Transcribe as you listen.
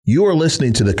You are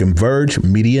listening to the Converge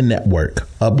Media Network,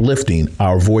 uplifting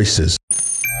our voices.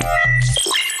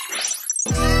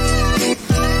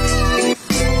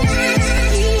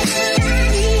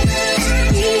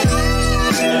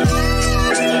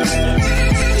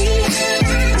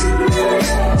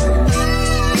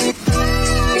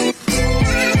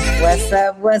 What's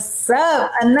up? What's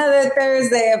up? Another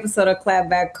Thursday episode of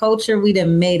Clapback Culture. We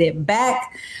done made it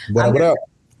back. What up?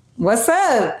 What's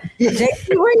up?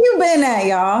 Jessie, where you been at,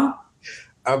 y'all?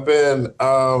 I've been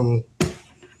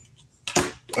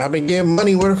getting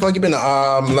money. Where the fuck you been?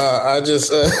 I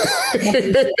just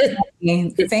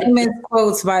famous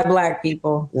quotes by Black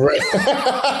people. Right.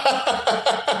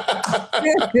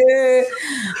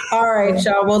 All right,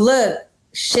 y'all. Well, look.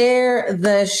 Share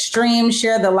the stream,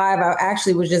 share the live. I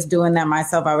actually was just doing that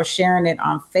myself. I was sharing it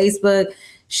on Facebook.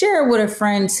 Share it with a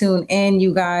friend, tune in,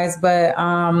 you guys. But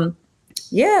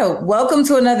yeah, welcome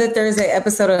to another Thursday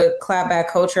episode of Clapback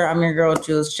Culture. I'm your girl,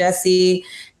 Jules Jessie,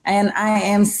 and I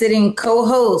am sitting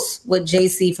co-host with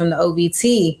JC from the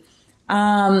OVT.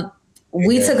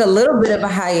 We took a little bit of a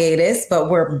hiatus, but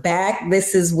we're back.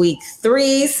 This is week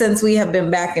 3 since we have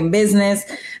been back in business.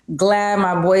 Glad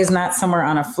my boy's not somewhere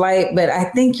on a flight, but I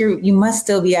think you must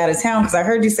still be out of town because I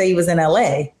heard you say he was in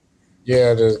LA.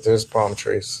 Yeah, there's palm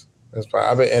trees.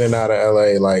 I've been in and out of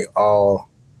LA like all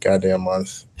goddamn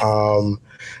month. There are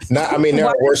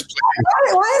worse places.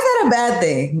 Why is that a bad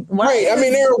thing?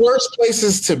 There are worse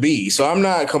places to be, so I'm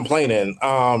not complaining.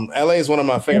 LA is one of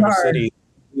my favorite cities.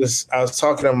 I was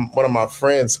talking to one of my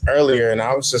friends earlier, and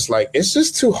I was just like, it's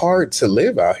just too hard to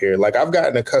live out here. Like, I've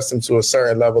gotten accustomed to a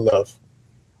certain level of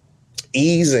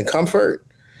ease and comfort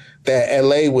that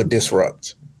LA would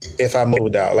disrupt if I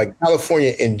moved out. Like,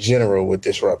 California in general would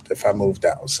disrupt if I moved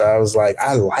out. So I was like,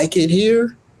 I like it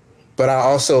here, but I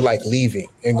also like leaving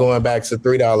and going back to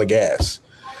 $3 gas.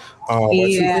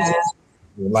 Yeah.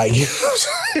 Like,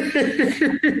 I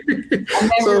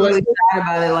never really thought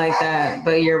about it like that,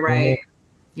 but you're right.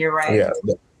 You're right.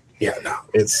 Yeah. No,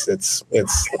 it's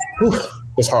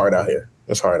hard out here.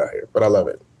 It's hard out here, but I love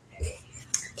it.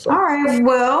 So. All right.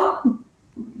 Well,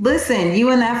 listen, you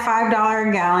and that $5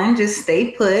 a gallon, just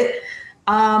stay put.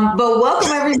 But welcome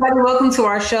everybody. Welcome to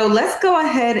our show. Let's go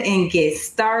ahead and get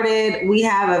started. We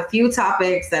have a few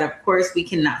topics that, of course, we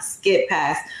cannot skip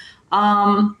past.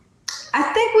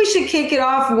 I think we should kick it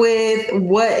off with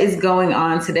what is going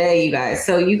on today, you guys.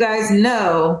 So you guys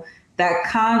know that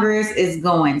Congress is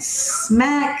going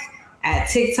smack at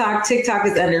TikTok. TikTok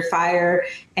is under fire.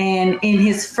 And in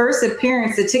his first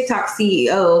appearance, the TikTok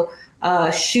CEO,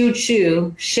 Shay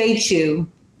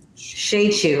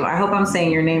Chew, I hope I'm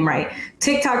saying your name right.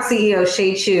 TikTok CEO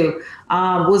Shay Chew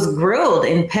was grilled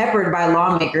and peppered by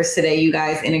lawmakers today, you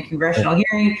guys, in a congressional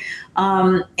hearing.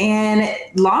 And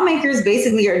lawmakers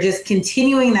basically are just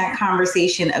continuing that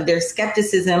conversation of their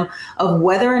skepticism of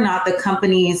whether or not the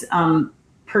companies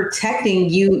protecting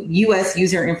U.S.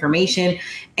 user information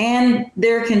and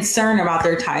their concern about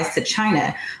their ties to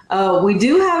China. We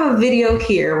do have a video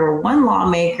here where one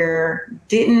lawmaker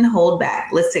didn't hold back.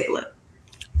 Let's take a look.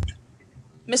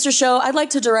 Mr. Show, I'd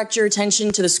like to direct your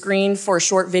attention to the screen for a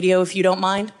short video, if you don't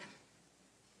mind.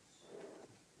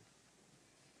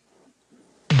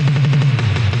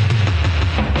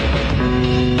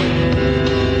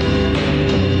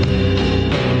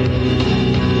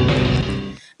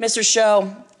 Mr.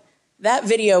 Show, that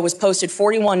video was posted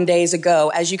 41 days ago.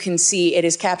 As you can see, it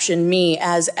is captioned me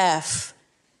as F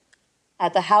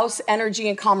at the House Energy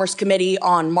and Commerce Committee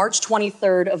on March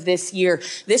 23rd of this year.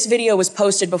 This video was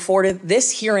posted before this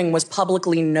hearing was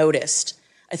publicly noticed.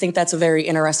 I think that's a very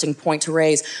interesting point to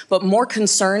raise. But more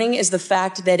concerning is the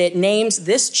fact that it names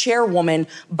this chairwoman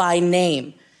by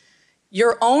name.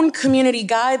 Your own community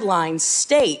guidelines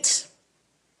state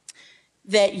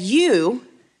that you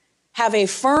have a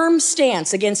firm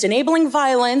stance against enabling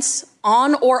violence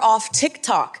on or off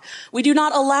TikTok. We do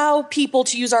not allow people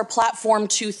to use our platform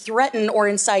to threaten or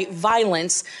incite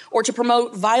violence or to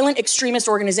promote violent extremist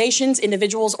organizations,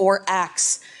 individuals, or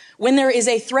acts. When there is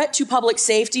a threat to public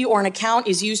safety or an account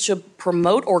is used to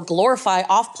promote or glorify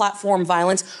off-platform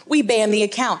violence, we ban the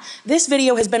account. This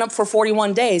video has been up for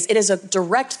 41 days. It is a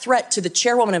direct threat to the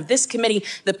chairwoman of this committee,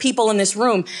 the people in this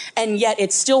room, and yet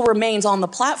it still remains on the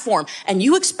platform. And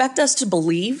you expect us to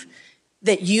believe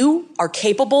that you are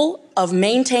capable of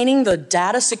maintaining the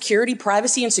data security,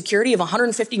 privacy, and security of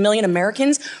 150 million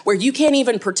Americans where you can't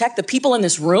even protect the people in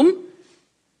this room?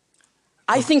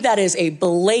 I think that is a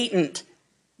blatant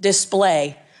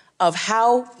display of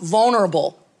how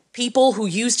vulnerable people who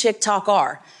use TikTok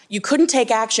are. You couldn't take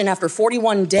action after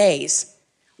 41 days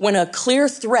when a clear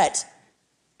threat,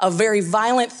 a very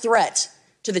violent threat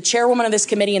to the chairwoman of this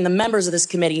committee and the members of this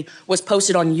committee was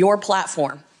posted on your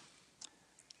platform.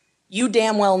 You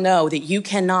damn well know that you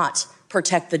cannot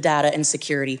protect the data and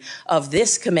security of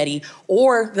this committee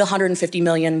or the 150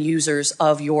 million users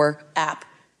of your app,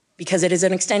 because it is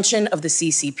an extension of the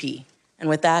CCP. And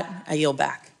with that, I yield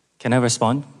back. Can I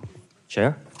respond,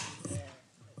 Chair?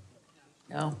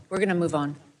 No, we're going to move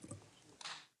on.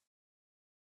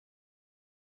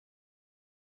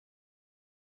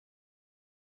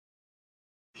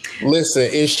 Listen,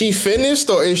 is she finished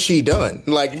or is she done?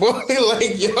 Like, boy,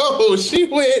 like, yo, she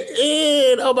went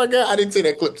in. Oh my God, I didn't see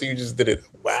that clip till you just did it.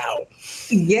 Wow.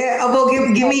 Yeah. Oh,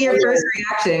 well, give me your first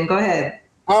reaction. Go ahead.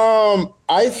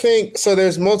 I think so.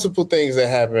 There's multiple things that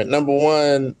happen. Number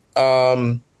one,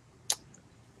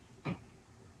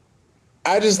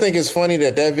 I just think it's funny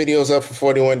that video is up for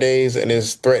 41 days and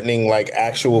is threatening like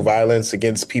actual violence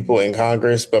against people in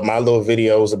Congress. But my little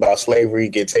videos about slavery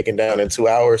get taken down in 2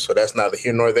 hours. So that's neither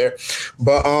here nor there.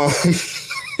 But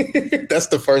that's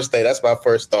the first thing. That's my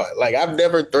first thought. Like, I've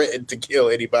never threatened to kill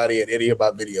anybody in any of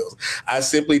my videos. I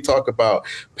simply talk about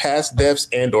past deaths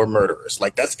and or murderers.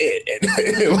 Like, that's it. And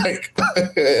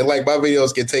like my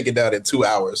videos get taken down in 2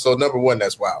 hours. So number one,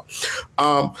 that's wild.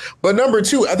 But number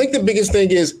two, I think the biggest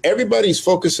thing is everybody's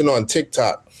focusing on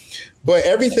TikTok, but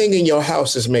everything in your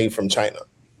house is made from China,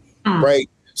 right?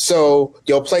 So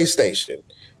your PlayStation,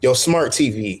 your smart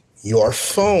TV, your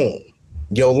phone,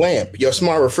 your lamp, your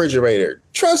smart refrigerator.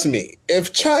 Trust me,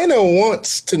 if China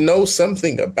wants to know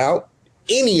something about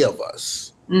any of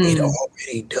us, it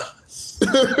already does.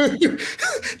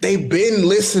 They've been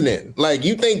listening. Like,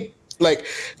 you think like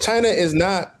China is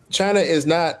not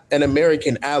an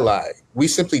American ally. We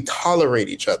simply tolerate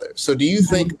each other. So do you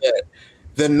think that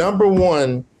the number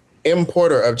one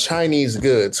importer of Chinese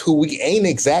goods, who we ain't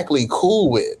exactly cool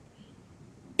with,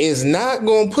 is not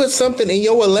going to put something in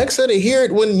your Alexa to hear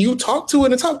it when you talk to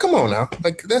it and talk? Come on now.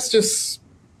 Like, that's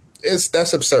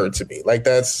absurd to me. Like,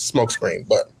 that's smokescreen.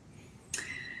 But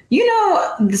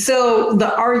so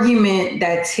the argument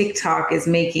that TikTok is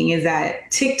making is that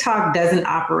TikTok doesn't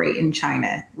operate in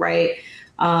China, right?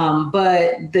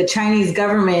 But the Chinese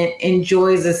government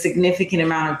enjoys a significant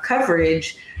amount of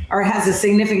coverage, or has a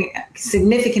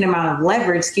significant amount of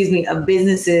leverage, of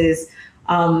businesses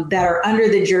that are under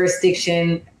the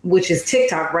jurisdiction, which is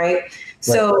TikTok, right?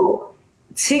 So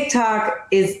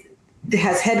TikTok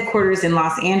has headquarters in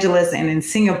Los Angeles and in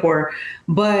Singapore,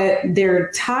 but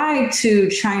they're tied to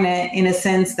China in a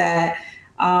sense that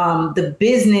the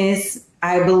business,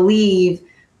 I believe,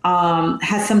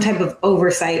 has some type of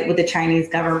oversight with the Chinese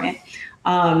government.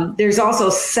 There's also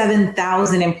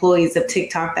 7,000 employees of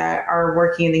TikTok that are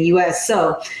working in the US.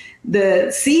 So the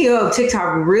CEO of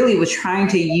TikTok really was trying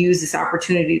to use this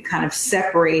opportunity to kind of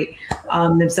separate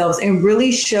themselves and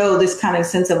really show this kind of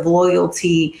sense of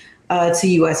loyalty to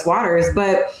US waters.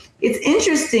 But it's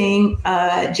interesting,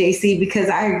 JC, because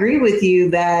I agree with you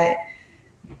that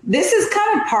this is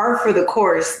kind of par for the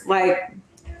course. Like,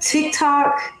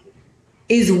 TikTok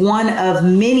is one of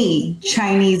many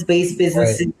Chinese-based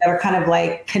businesses that are kind of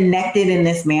like connected in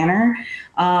this manner,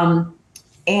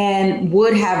 and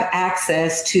would have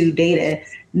access to data.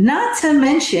 Not to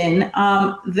mention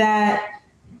that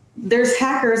there's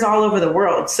hackers all over the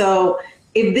world. So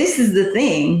if this is the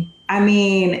thing, I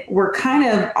mean, we're kind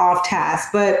of off task.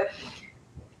 But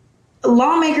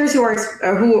lawmakers who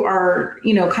are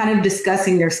kind of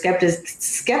discussing their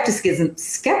skepticism.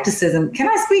 Can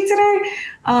I speak today?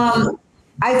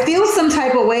 I feel some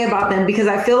type of way about them because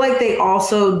I feel like they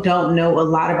also don't know a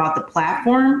lot about the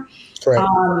platform.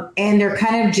 And they're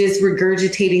kind of just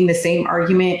regurgitating the same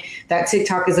argument that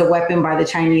TikTok is a weapon by the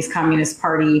Chinese Communist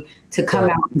Party to come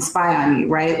out and spy on you,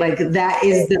 right? Like, that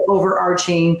is the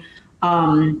overarching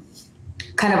kind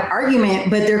of argument,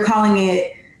 but they're calling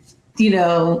it,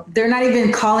 they're not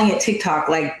even calling it TikTok,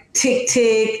 like Tic-Tac.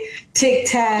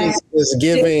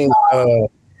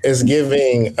 It's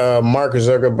giving Mark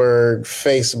Zuckerberg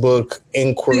Facebook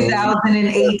inquiry.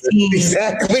 2018.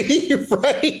 Exactly,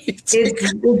 right.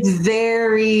 It's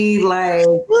very like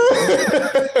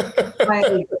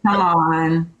come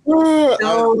on.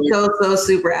 So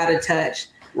super out of touch.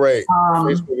 Right.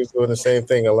 Facebook is doing the same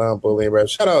thing, allowing bullying rap.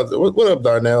 Shout out. What up,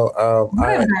 Darnell?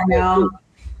 Darnell?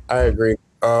 I agree.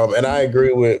 And I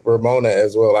agree with Ramona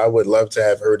as well. I would love to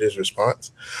have heard his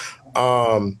response.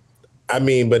 I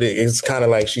mean, but it's kind of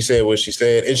like she said what she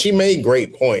said, and she made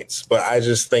great points. But I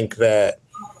just think that,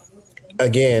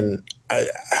 again,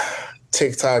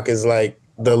 TikTok is like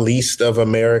the least of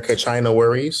America-China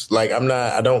worries. Like,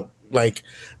 I don't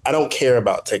care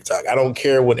about TikTok. I don't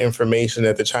care what information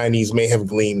that the Chinese may have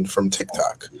gleaned from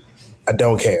TikTok. I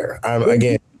don't care.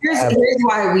 Here's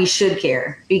why we should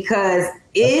care, because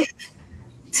if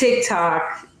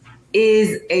TikTok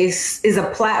is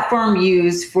a platform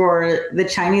used for the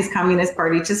Chinese Communist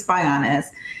Party to spy on us,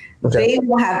 they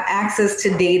will have access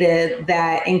to data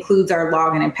that includes our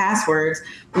login and passwords,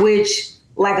 which,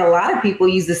 like a lot of people,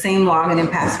 use the same login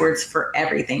and passwords for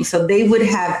everything. So they would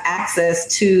have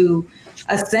access to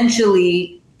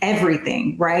essentially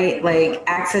everything, right? Like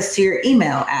access to your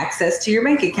email, access to your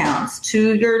bank accounts,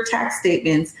 to your tax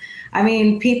statements. I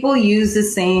mean, people use the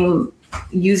same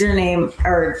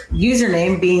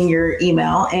username being your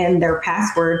email and their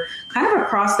password kind of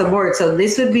across the board. So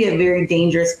this would be a very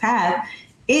dangerous path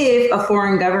if a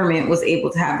foreign government was able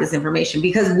to have this information,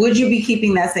 because would you be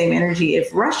keeping that same energy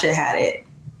if Russia had it?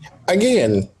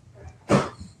 Again,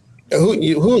 who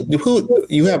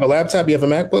you have a laptop, you have a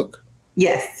MacBook?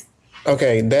 Yes.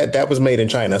 Okay, that was made in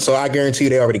China, so I guarantee you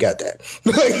they already got that.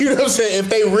 Like, you know what I'm saying? If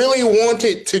they really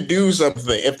wanted to do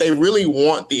something, if they really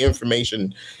want the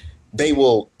information, they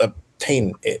will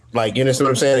obtain it. Like, you understand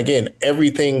what I'm saying? Again,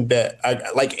 everything that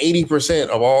like 80%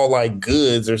 of all like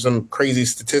goods or some crazy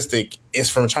statistic is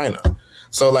from China.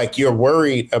 So like, you're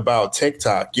worried about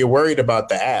TikTok, you're worried about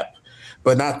the app,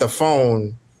 but not the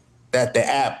phone that the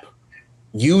app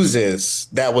uses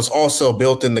that was also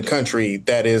built in the country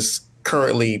that is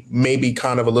currently maybe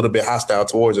kind of a little bit hostile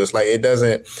towards us. Like,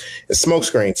 it's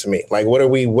smokescreen to me. Like,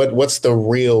 what's the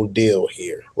real deal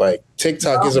here? Like,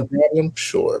 TikTok is a problem,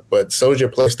 sure, but so is your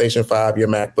PlayStation 5, your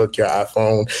MacBook, your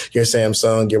iPhone, your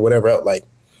Samsung, your whatever else. Like,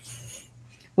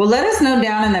 well, let us know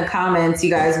down in the comments, you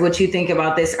guys, what you think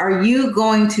about this. Are you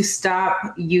going to stop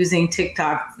using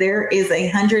TikTok? There is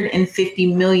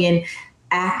 150 million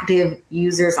active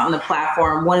users on the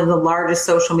platform, one of the largest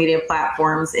social media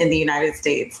platforms in the United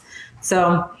States.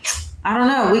 So I don't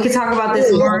know. We could talk about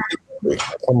this more.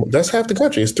 That's half the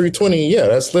country. It's 320. Yeah,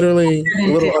 that's literally a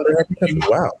little under half the country.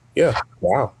 Wow. Yeah.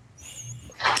 Wow.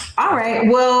 All right.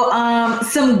 Well,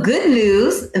 some good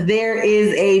news. There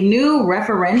is a new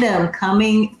referendum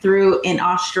coming through in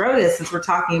Australia, since we're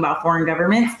talking about foreign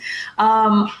governments.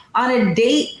 On a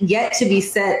date yet to be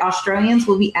set, Australians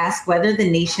will be asked whether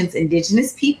the nation's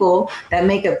indigenous people that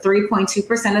make up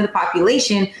 3.2% of the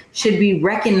population should be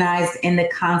recognized in the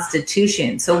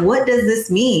Constitution. So what does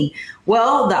this mean?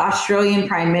 Well, the Australian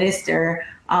Prime Minister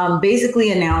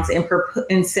basically announced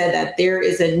and said that there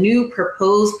is a new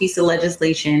proposed piece of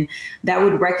legislation that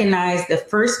would recognize the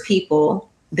first people,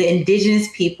 the indigenous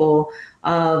people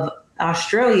of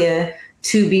Australia,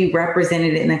 to be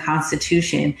represented in the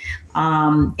Constitution.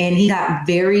 And he got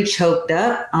very choked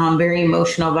up, very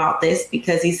emotional about this,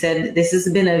 because he said this has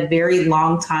been a very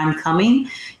long time coming,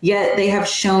 yet they have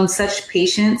shown such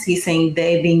patience. He's saying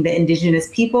they being the indigenous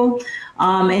people.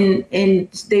 And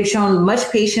they've shown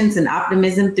much patience and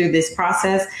optimism through this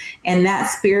process. And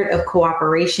that spirit of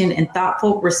cooperation and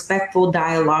thoughtful, respectful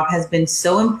dialogue has been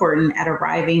so important at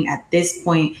arriving at this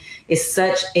point is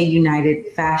such a united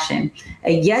fashion.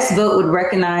 A yes vote would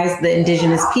recognize the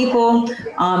indigenous people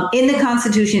in the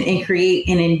Constitution and create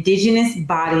an indigenous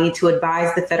body to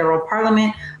advise the federal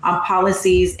parliament on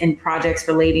policies and projects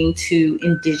relating to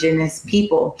indigenous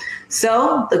people.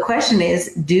 So the question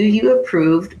is, do you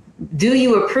approve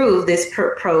this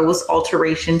proposed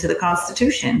alteration to the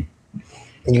Constitution?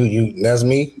 That's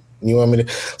me. You want me to?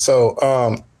 So,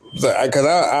 because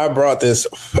I brought this,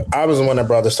 I was the one that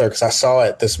brought this up because I saw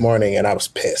it this morning and I was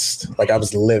pissed. Like, I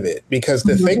was livid, because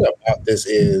the thing about this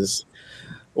is,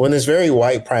 when this very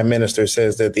white prime minister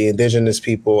says that the indigenous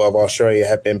people of Australia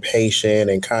have been patient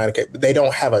and kind, they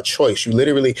don't have a choice. You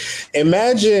literally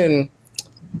imagine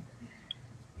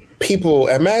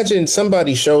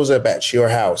somebody shows up at your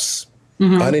house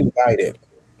uninvited,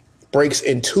 breaks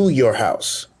into your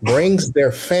house, brings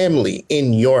their family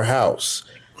in your house,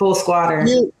 full squatter,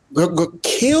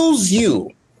 kills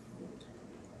you,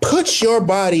 puts your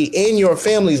body and your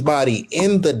family's body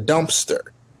in the dumpster,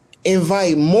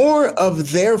 invite more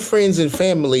of their friends and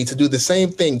family to do the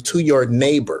same thing to your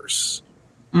neighbors,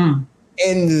 and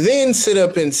then sit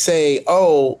up and say,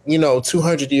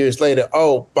 200 years later,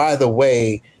 oh, by the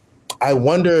way, I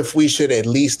wonder if we should at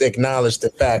least acknowledge the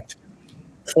fact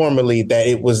formally that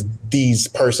it was these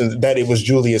persons, that it was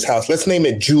Julia's house. Let's name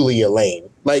it Julia Lane.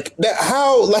 Like that,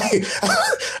 how, like,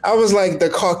 I was like, the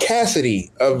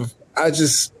caucasity of,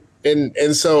 and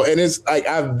it's like,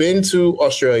 I've been to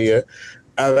Australia.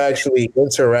 I've actually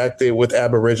interacted with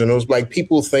Aboriginals. Like,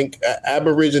 people think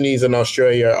Aborigines in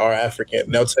Australia are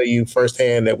African. They'll tell you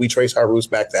firsthand that we trace our roots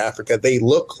back to Africa. They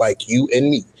look like you and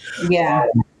me. Yeah.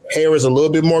 Hair is a little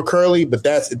bit more curly, but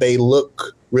they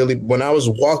look really, when I was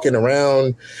walking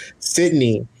around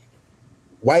Sydney,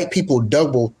 white people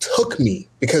double took me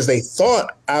because they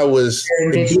thought I was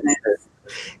indigenous.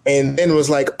 and then was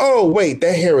like, oh wait,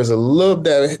 that hair is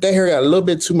that hair got a little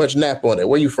bit too much nap on it.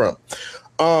 Where you from?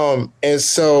 And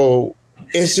so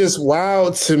it's just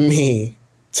wild to me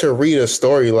to read a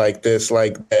story like this,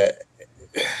 like that.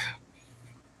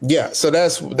 Yeah, so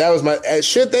that was my.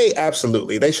 Should they?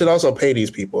 Absolutely, they should also pay these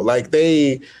people. Like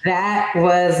That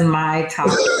was my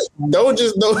topic. don't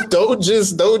just.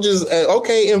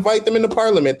 Okay, invite them into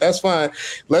Parliament. That's fine.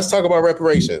 Let's talk about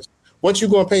reparations. What you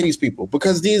going to pay these people?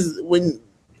 Because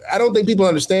I don't think people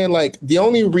understand. Like the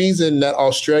only reason that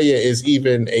Australia is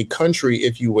even a country,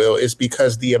 if you will, is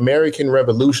because the American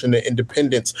Revolution and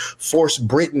independence forced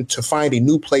Britain to find a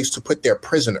new place to put their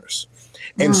prisoners,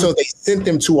 and so they sent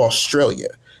them to Australia.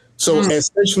 So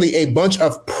essentially a bunch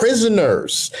of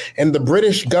prisoners, and the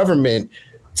British government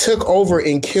took over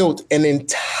and killed an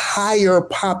entire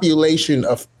population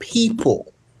of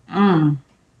people out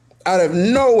of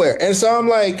nowhere. And so I'm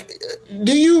like,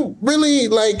 do you really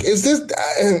is this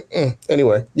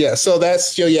anyway? Yeah. So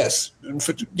that's your yes.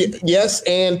 Yes.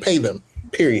 And pay them,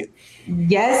 period.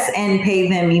 Yes. And pay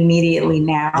them immediately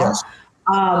now. Yes.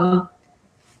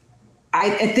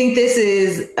 I think this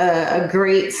is a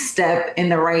great step in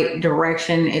the right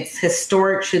direction. It's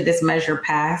historic should this measure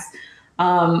pass.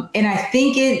 And I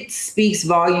think it speaks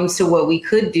volumes to what we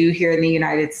could do here in the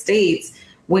United States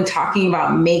when talking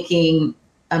about making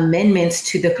amendments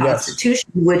to the Constitution,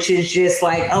 which is just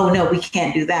like, oh, no, we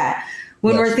can't do that.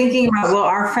 When we're thinking about, well,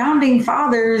 our founding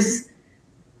fathers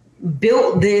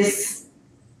built this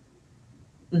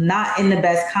not in the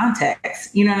best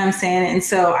context. You know what I'm saying? And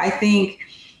so I think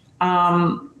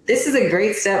this is a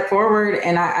great step forward,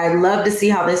 and I love to see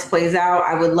how this plays out.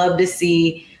 I would love to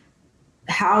see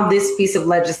how this piece of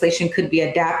legislation could be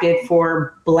adapted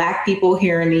for Black people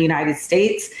here in the United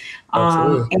States,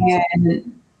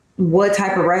 and what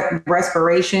type of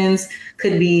reparations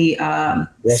could be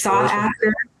sought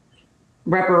after.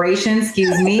 Reparations,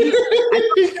 excuse me.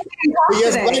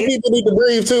 Yes, Black people need to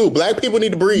breathe too. Black people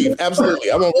need to breathe.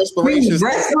 Absolutely. I want reparations.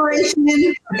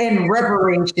 Restoration and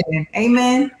reparation.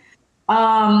 Amen.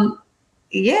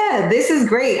 Yeah, this is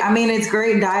great. I mean, it's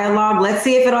great dialogue. Let's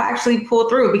see if it'll actually pull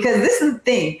through, because this is the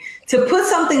thing. To put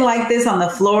something like this on the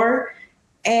floor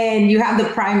and you have the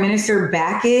prime minister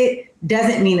back it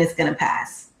doesn't mean it's going to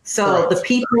pass. So the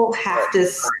people have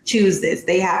to choose this.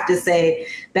 They have to say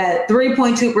that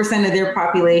 3.2% of their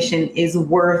population is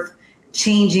worth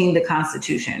changing the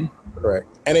Constitution. Correct.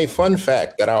 And a fun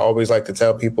fact that I always like to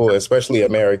tell people, especially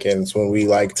Americans, when we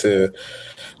like to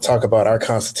talk about our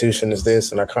Constitution is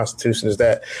this and our Constitution is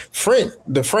that,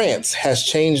 France has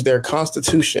changed their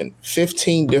Constitution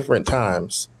 15 different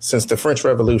times since the French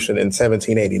Revolution in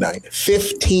 1789.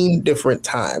 15 different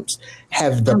times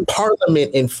have the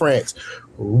Parliament in France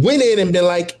went in and been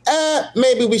like,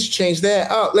 maybe we should change that.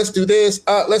 Let's do this.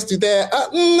 Let's do that.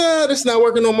 No, that's not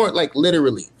working no more. Like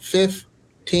literally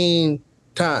 15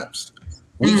 times.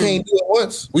 We can't do it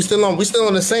once. We still on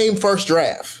the same first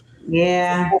draft.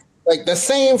 Yeah. Like the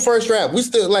same first draft. We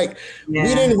still we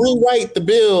didn't rewrite the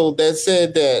bill that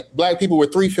said that Black people were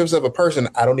 3/5 of a person.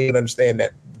 I don't even understand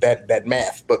that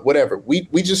math, but whatever. We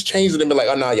just changed it and be like,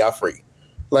 oh no, y'all free.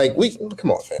 Like come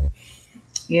on, fam.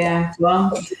 Yeah.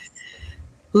 Well,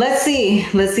 let's see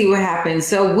what happens.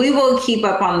 So we will keep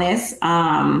up on this.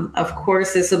 Of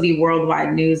course, this will be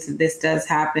worldwide news if this does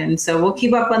happen. So we'll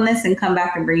keep up on this and come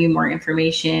back and bring you more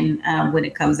information when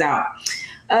it comes out.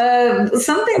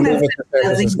 Something that's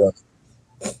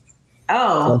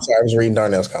I'm sorry, I was reading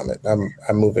Darnell's comment.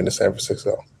 I'm moving to San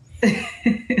Francisco.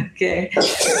 Okay.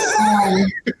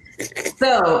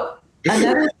 So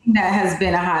another thing that has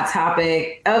been a hot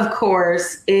topic, of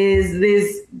course, is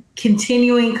this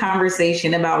continuing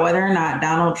conversation about whether or not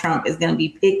Donald Trump is going to be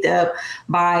picked up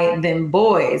by them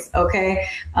boys. Okay.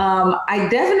 I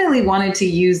definitely wanted to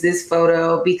use this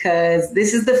photo because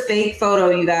this is the fake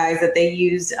photo, you guys, that they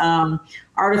used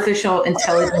artificial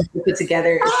intelligence to put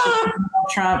together. It's just Donald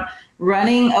Trump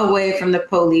running away from the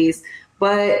police.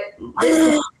 But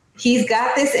he's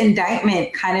got this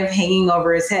indictment kind of hanging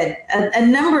over his head, a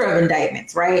number of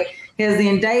indictments, right? He has the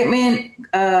indictment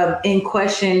in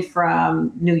question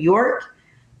from New York,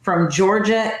 from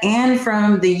Georgia, and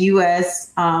from the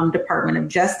U.S. Department of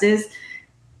Justice.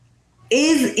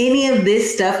 Is any of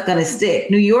this stuff going to stick?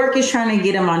 New York is trying to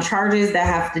get him on charges that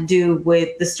have to do with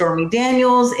the Stormy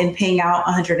Daniels and paying out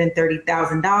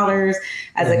 $130,000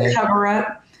 as a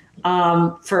cover-up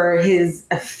for his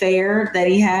affair that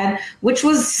he had, which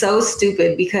was so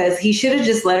stupid because he should have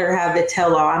just let her have the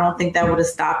tell-all. I don't think that would have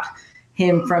stopped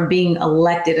him from being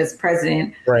elected as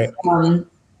president. Right.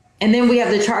 And then we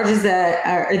have the charges that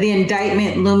are the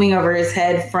indictment looming over his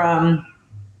head from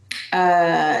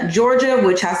Georgia,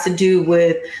 which has to do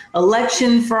with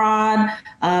election fraud,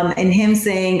 and him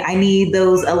saying, I need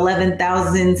those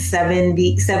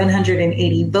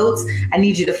 11,780 votes. I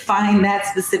need you to find that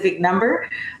specific number.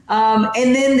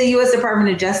 And then the U.S. Department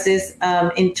of Justice,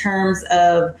 in terms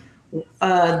of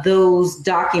those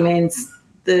documents,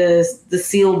 the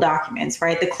sealed documents,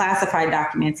 right? The classified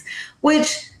documents,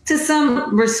 which to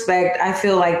some respect, I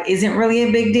feel like isn't really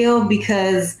a big deal,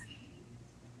 because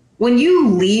when you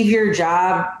leave your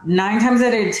job, 9 times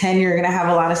out of 10, you're going to have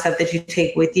a lot of stuff that you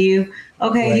take with you.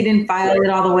 Okay, right. He didn't file it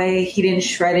all the way. He didn't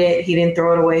shred it. He didn't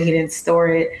throw it away. He didn't store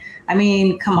it. I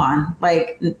mean, come on,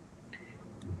 like,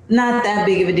 not that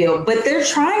big of a deal. But they're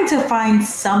trying to find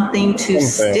something to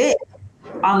stick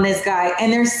on this guy.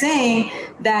 And they're saying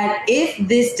that if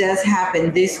this does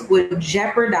happen, this would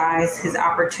jeopardize his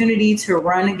opportunity to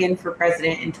run again for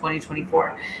president in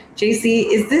 2024. JC,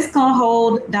 is this going to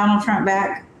hold Donald Trump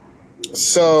back?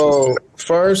 So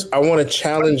first, I want to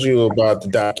challenge you about the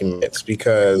documents,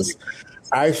 because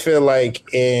I feel like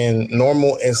in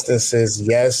normal instances,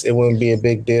 yes, it wouldn't be a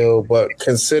big deal. But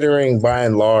considering by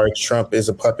and large, Trump is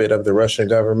a puppet of the Russian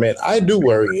government, I do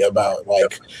worry about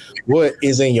like what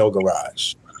is in your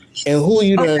garage and who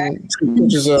you done took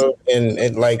pictures of.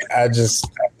 And like,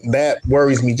 that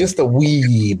worries me just a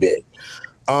wee bit.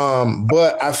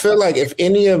 But I feel like if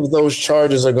any of those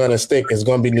charges are going to stick, it's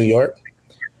going to be New York.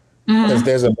 Because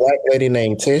there's a black lady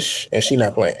named Tish, and she's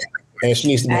not playing. And she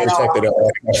needs to be protected at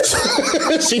all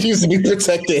costs. She needs to be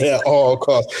protected at all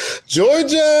costs.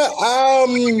 Georgia, I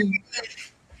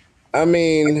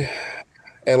mean,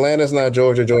 Atlanta's not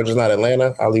Georgia. Georgia's not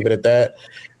Atlanta. I'll leave it at that.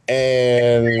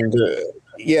 And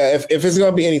yeah, if it's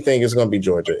going to be anything, it's going to be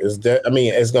Georgia. It's going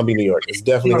to be New York. It's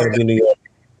definitely going to be New York.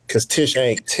 Because Tish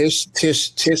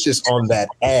is on that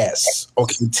ass.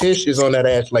 Okay, Tish is on that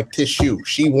ass like tissue.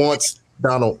 She wants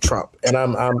Donald Trump, and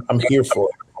I'm here for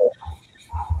it.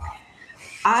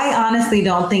 I honestly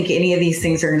don't think any of these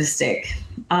things are going to stick.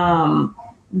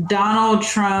 Donald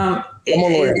Trump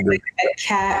is like a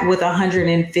cat with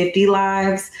 150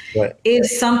 lives. Right. If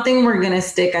something were going to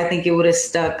stick, I think it would have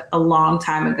stuck a long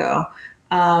time ago.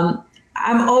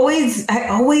 I always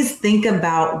think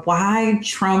about why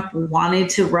Trump wanted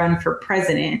to run for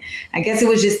president. I guess it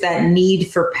was just that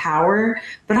need for power.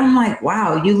 But I'm like,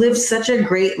 wow, you lived such a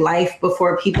great life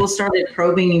before people started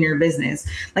probing in your business.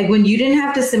 Like when you didn't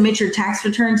have to submit your tax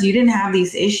returns, you didn't have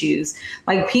these issues.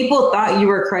 Like people thought you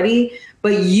were cruddy,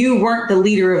 but you weren't the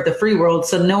leader of the free world.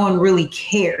 So no one really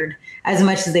cared as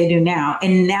much as they do now.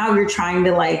 And now you're trying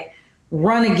to like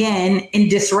run again and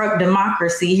disrupt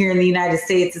democracy here in the United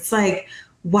States. It's like,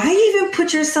 why even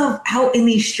put yourself out in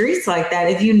these streets like that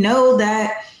if you know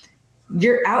that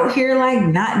you're out here like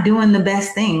not doing the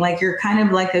best thing? Like you're kind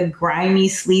of like a grimy,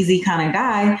 sleazy kind of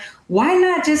guy. Why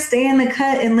not just stay in the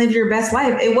cut and live your best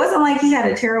life? It wasn't like he had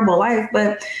a terrible life,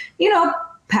 but you know,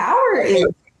 power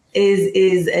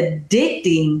is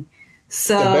addicting.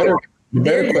 So the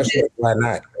better question is why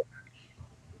not?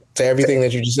 To everything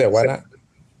that you just said, why not?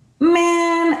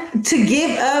 Man, to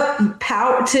give up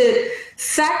power, to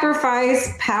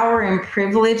sacrifice power and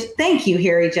privilege. Thank you,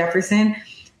 Harry Jefferson.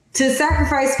 To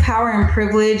sacrifice power and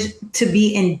privilege to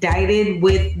be indicted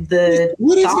with the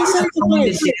thought of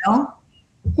going to jail.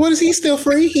 What is he still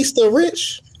free? He's still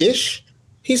rich-ish.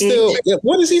 He's still.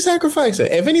 What is he sacrificing?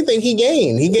 If anything, he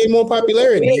gained. He gained more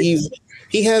popularity.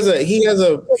 He has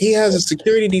a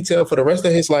security detail for the rest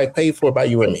of his life paid for by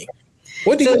you and me.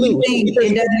 What do you lose?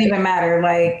 It doesn't even matter.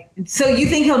 Like, so you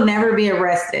think he'll never be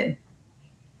arrested?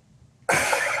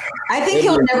 I think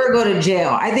he'll never go to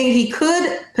jail. I think he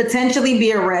could potentially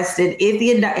be arrested if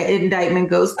the indictment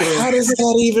goes through. How does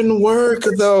that even work,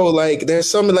 though? Like, there's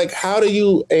something like, how do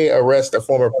you arrest a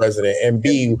former president and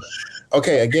B,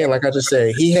 okay, again, like I just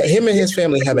said, him and his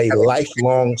family have a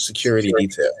lifelong security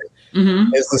detail.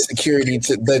 Mm-hmm. It's the security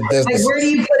where do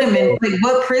you put him in? Like,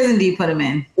 what prison do you put him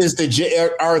in?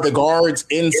 Are the guards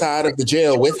inside of the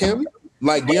jail with him?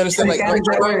 Like, do you understand? Like, I'm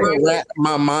trying to wrap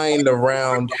my mind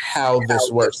around how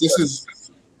this works. This is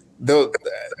the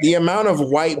amount of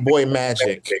white boy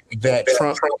magic that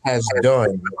Trump has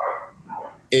done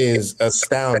is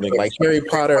astounding. Like, Harry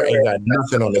Potter ain't got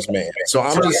nothing on this man. So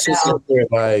I'm just sitting here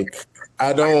like,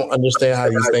 I don't understand how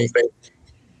these things.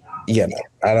 Yeah, no,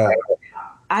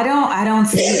 I don't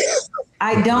see it.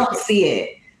 I don't see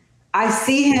it. I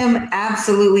see him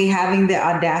absolutely having the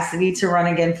audacity to run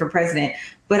again for president,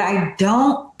 but I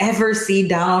don't ever see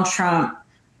Donald Trump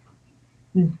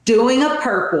doing a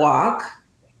perk walk.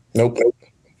 Nope.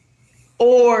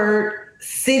 Or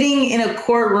sitting in a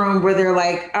courtroom where they're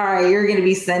like, all right, you're going to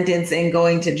be sentenced and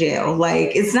going to jail.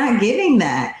 Like, it's not giving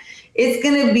that. It's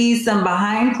going to be some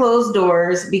behind closed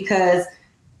doors because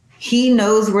he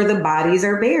knows where the bodies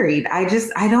are buried. I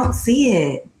don't see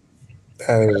it.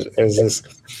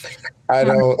 I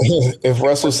don't. If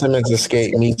Russell Simmons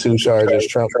escaped Me Too charges,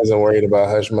 Trump isn't worried about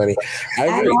hush money.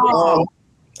 I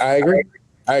agree.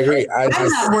 I'm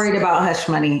not worried about hush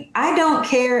money. I don't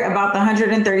care about the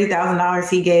 $130,000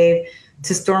 he gave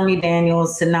to Stormy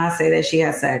Daniels to not say that she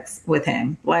had sex with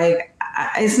him. Like,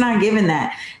 it's not given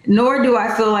that. Nor do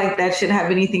I feel like that should have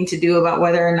anything to do about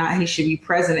whether or not he should be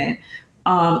president,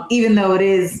 even though it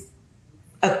is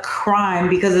a crime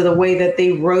because of the way that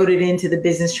they wrote it into the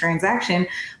business transaction.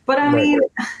 But I mean,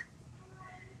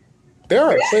 there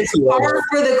are plenty of par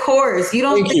for the course. You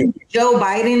don't think Joe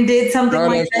Biden did something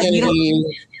like that? Kennedy,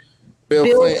 Bill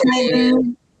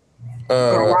Clinton,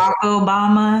 Barack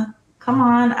Obama. Come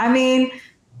on. I mean,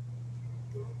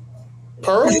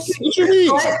 pearls? What you mean?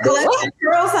 Collect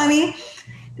pearls, honey.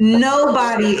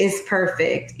 Nobody is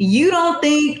perfect. You don't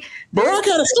think Barack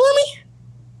had a Stormy?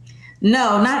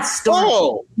 No, not Stormy.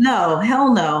 Oh. No,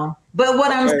 hell no. But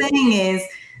what I'm saying is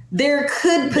there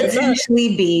could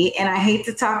potentially be, and I hate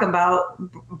to talk about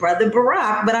Brother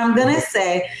Barack, but I'm going to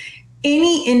say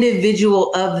any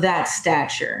individual of that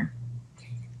stature,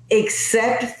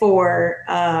 except for,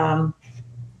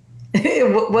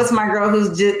 what's my girl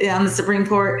who's just on the Supreme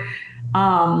Court?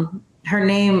 Her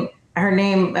name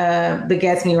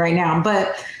begets me right now.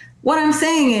 But what I'm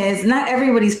saying is not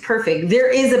everybody's perfect. There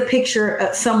is a picture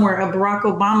somewhere of Barack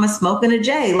Obama smoking a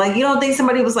J. Like, you don't think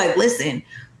somebody was like, listen,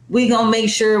 we going to make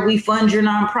sure we fund your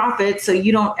nonprofit so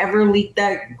you don't ever leak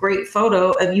that great photo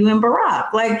of you and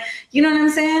Barack. Like, you know what I'm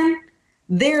saying?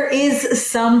 There is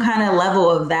some kind of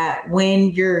level of that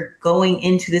when you're going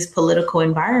into this political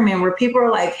environment where people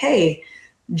are like, hey,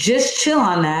 just chill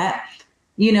on that.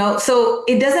 You know, so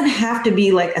it doesn't have to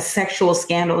be like a sexual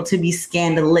scandal to be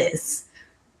scandalous.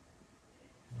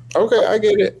 Okay, I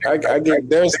get it. I get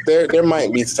it. There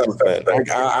might be something.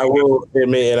 I will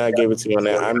admit, and I give it to you on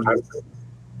that.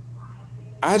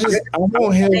 I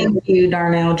want him. Thank you,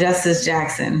 Darnell. Justice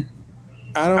Jackson.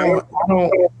 I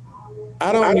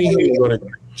don't need him to go to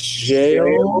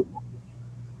jail.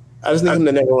 I just need him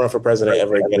to never run for president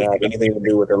ever again or have anything to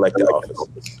do with elected office.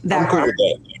 I'm cool with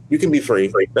that. You can be free.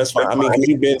 That's fine. I mean, because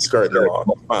you've been skirting the law.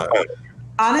 Fine.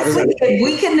 Honestly, if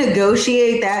we can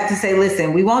negotiate that to say,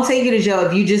 listen, we won't take you to jail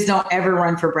if you just don't ever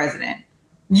run for president.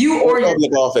 You or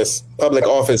public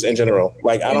office in general.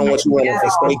 Like, I don't want you running for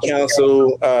state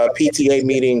council, PTA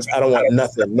meetings. I don't want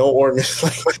nothing. No ordinance.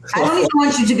 I don't even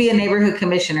want you to be a neighborhood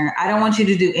commissioner. I don't want you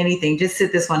to do anything. Just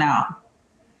sit this one out.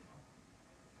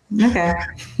 Okay.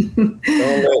 Don't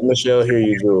let Michelle hear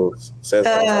you, Jules.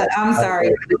 I'm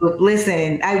sorry.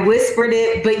 Listen, I whispered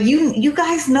it, but you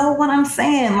guys know what I'm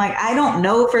saying. Like, I don't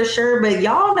know for sure, but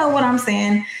y'all know what I'm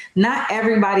saying. Not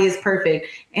everybody is perfect.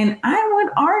 And I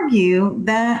would argue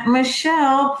that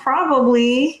Michelle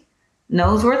probably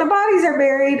knows where the bodies are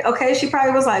buried. Okay, she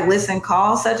probably was like, listen,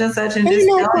 call such and such and just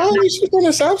probably she's on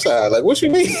the south side. Like, what you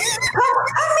mean?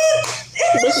 I mean,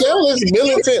 Michelle is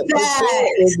militant. Michelle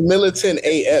is militant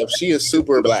AF. She is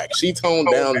super black. She toned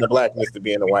down the blackness to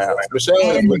be in the White House. Michelle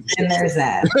and there's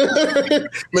that.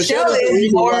 Michelle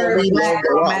is more black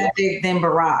romantic than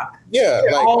Barack. Yeah,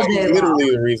 like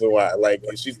literally the reason why. Like,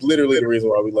 she's literally the reason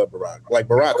why we love Barack. Like,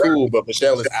 Barack cool, but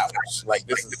Michelle is ours. Like,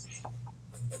 this is.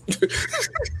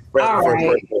 All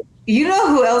right. You know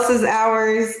who else is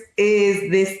ours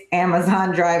is this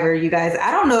Amazon driver, you guys.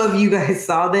 I don't know if you guys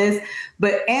saw this,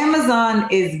 but Amazon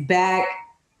is back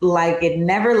like it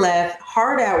never left,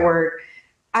 hard at work.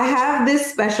 I have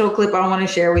this special clip I want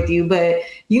to share with you, but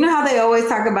you know how they always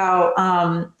talk about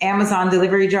Amazon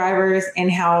delivery drivers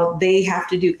and how they have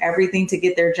to do everything to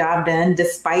get their job done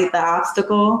despite the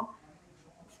obstacle?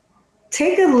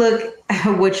 Take a look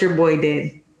at what your boy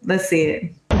did. Let's see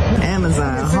it.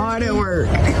 Amazon, hard at work.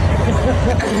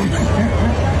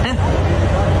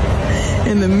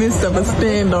 In the midst of a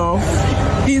standoff,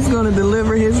 he's going to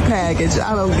deliver his package.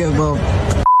 I don't give a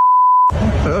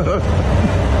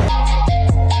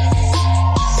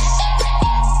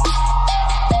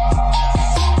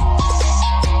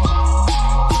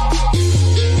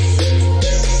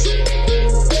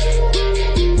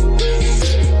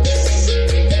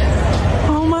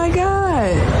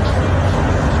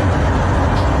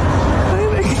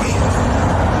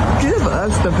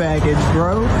the package,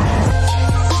 bro.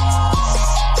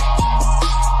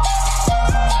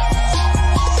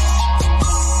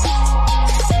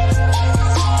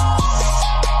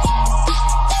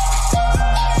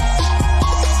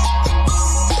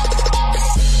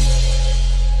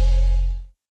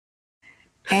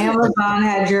 Amazon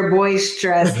had your boy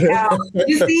stressed out.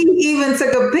 You see, he even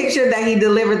took a picture that he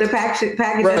delivered the package.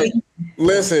 Right.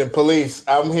 Listen, police,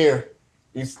 I'm here.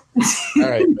 All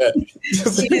right.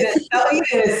 He did a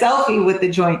selfie with the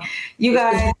joint. You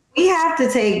guys, we have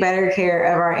to take better care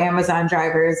of our Amazon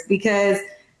drivers because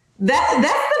that's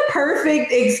the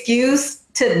perfect excuse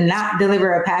to not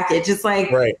deliver a package. It's like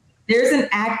there's an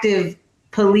active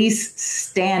police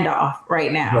standoff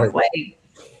right now. Right. Like,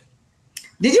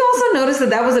 did you also notice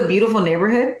that was a beautiful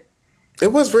neighborhood?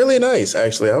 It was really nice,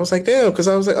 actually. I was like, damn, because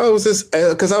I was like, oh, is this?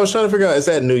 Because I was trying to figure out, is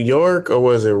that New York or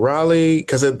was it Raleigh?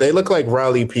 Because they look like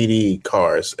Raleigh PD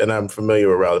cars, and I'm familiar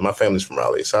with Raleigh. My family's from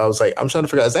Raleigh, so I was like, I'm trying to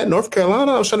figure out, is that North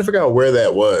Carolina? I was trying to figure out where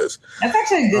that was. That's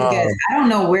actually a good guess. I don't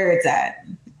know where it's at.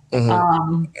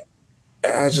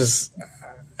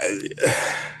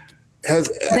 Have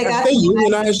they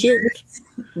unionized yet?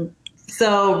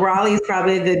 So Raleigh's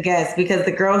probably a good guess because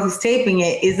the girl who's taping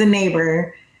it is a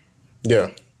neighbor.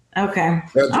 Yeah. Okay.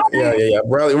 Yeah.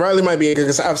 Raleigh might be a good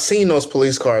because I've seen those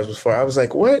police cars before. I was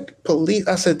like, "What police?"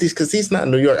 I said these because these not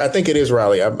New York. I think it is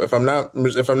Raleigh. If I'm not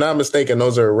mistaken,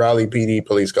 those are Raleigh PD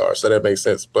police cars. So that makes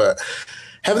sense. But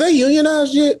have they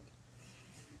unionized yet?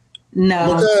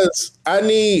 No. Because I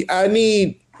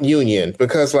need union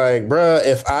because like, bruh,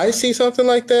 if I see something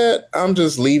like that, I'm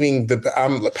just leaving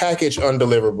the package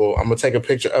undeliverable. I'm gonna take a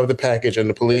picture of the package and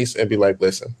the police and be like,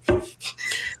 listen.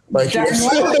 Like, I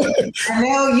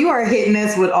know you are hitting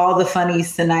us with all the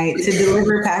funnies tonight to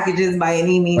deliver packages by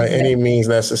any means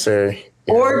necessary.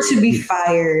 Or to be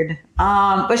fired.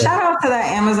 But shout out to that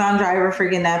Amazon driver for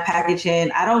getting that package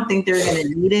in. I don't think they're going to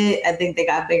need it. I think they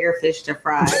got bigger fish to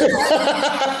fry.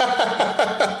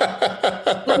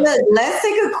 But look, let's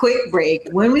take a quick break.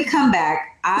 When we come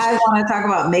back, I want to talk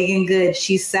about Megan Good.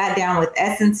 She sat down with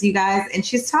Essence, you guys, and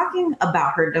she's talking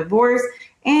about her divorce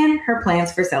and her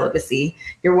plans for celibacy.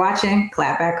 You're watching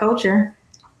Clapback Culture.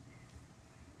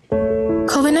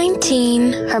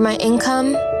 COVID-19 hurt my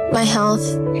income, my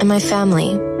health, and my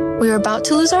family. We were about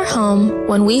to lose our home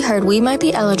when we heard we might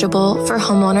be eligible for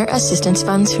homeowner assistance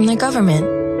funds from the government.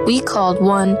 We called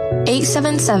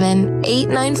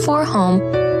 1-877-894-HOME,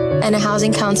 and a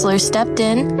housing counselor stepped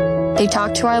in. They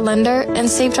talked to our lender and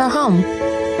saved our home.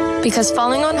 Because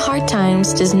falling on hard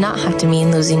times does not have to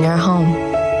mean losing your home.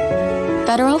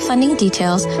 Federal funding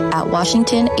details at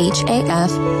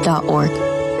washingtonhaf.org.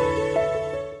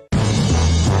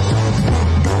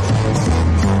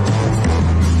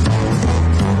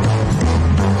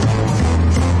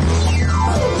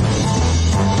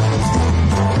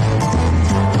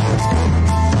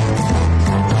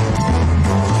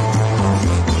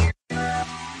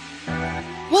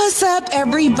 What's up,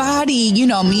 everybody? You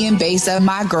know, me and Besa,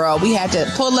 my girl, we had to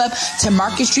pull up to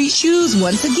Market Street Shoes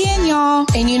once again, y'all.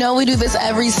 And you know, we do this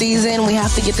every season. We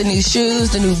have to get the new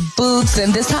shoes, the new boots,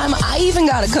 and this time I even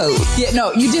got a coat. Yeah,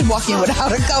 no, you did walk in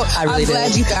without a coat. I'm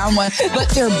glad you found one. But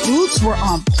their boots were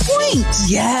on point.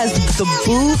 Yes, the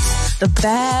boots, the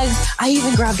bags. I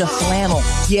even grabbed a flannel.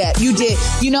 Yeah, you did.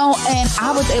 You know, and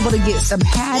I was able to get some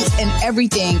hats and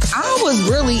everything. I was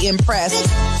really impressed.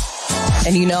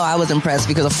 And you know I was impressed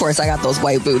because, of course, I got those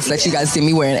white boots that you guys see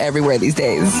me wearing everywhere these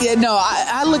days. Yeah, no,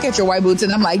 I look at your white boots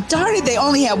and I'm like, darn it, they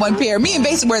only have one pair. Me and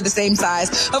Basa wear the same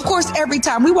size. Of course, every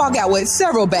time we walk out with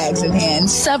several bags in hand.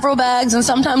 Several bags and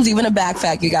sometimes even a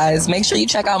backpack, you guys. Make sure you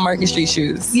check out Market Street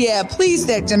Shoes. Yeah, please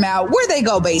check them out. Where they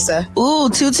go, Basa? Ooh,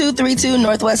 2232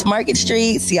 Northwest Market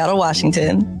Street, Seattle,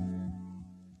 Washington.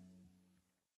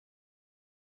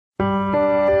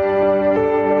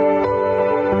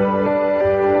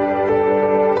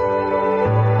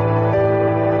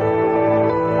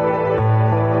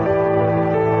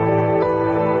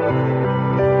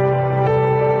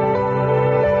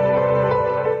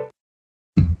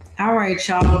 All right,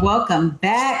 y'all. Welcome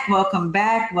back.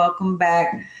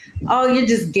 Oh, you're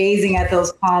just gazing at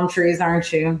those palm trees,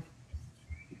 aren't you?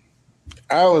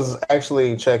 I was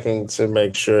actually checking to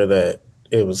make sure that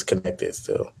it was connected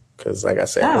still. Because like I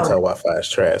said, Hotel Wi-Fi is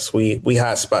trash. We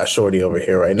hotspot shorty over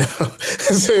here right now.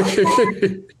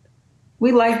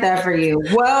 We like that for you.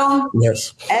 Well,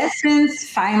 yes. Essence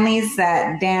finally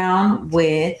sat down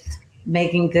with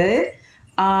Megan Good.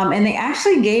 And they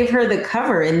actually gave her the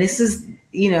cover. And this is,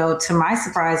 you know, to my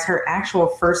surprise, her actual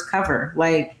first cover.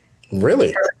 Like,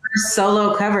 really? Her first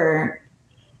solo cover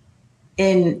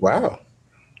in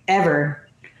ever.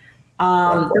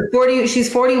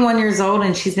 She's 41 years old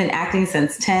and she's been acting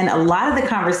since 10. A lot of the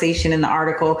conversation in the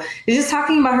article is just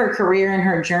talking about her career and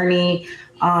her journey,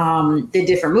 the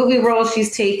different movie roles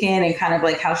she's taken and kind of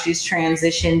like how she's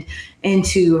transitioned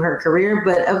into her career.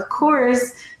 But of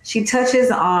course, she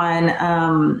touches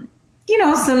on, you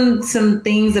know, some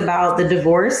things about the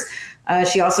divorce.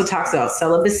 She also talks about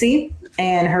celibacy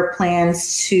and her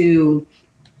plans to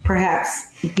perhaps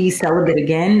be celibate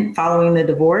again following the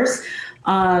divorce.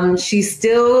 She's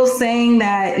still saying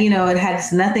that, it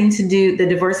has nothing to do, the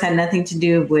divorce had nothing to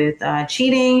do with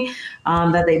cheating,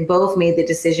 that they both made the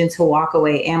decision to walk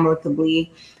away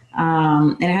amicably.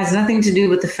 And it has nothing to do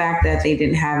with the fact that they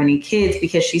didn't have any kids,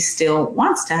 because she still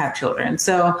wants to have children.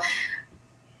 So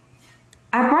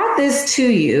I brought this to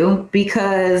you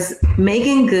because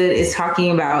Meagan Good is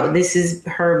talking about, this is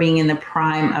her being in the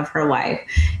prime of her life.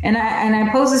 And I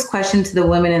pose this question to the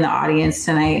women in the audience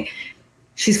tonight.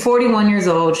 She's 41 years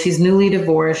old. She's newly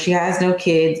divorced. She has no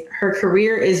kids. Her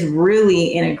career is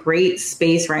really in a great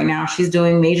space right now. She's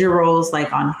doing major roles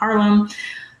like on Harlem.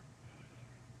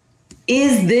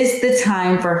 Is this the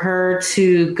time for her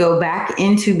to go back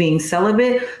into being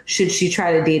celibate? Should she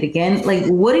try to date again? Like,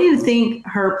 what do you think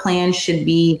her plan should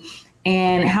be?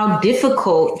 And how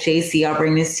difficult, JC, I'll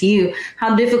bring this to you,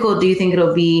 how difficult do you think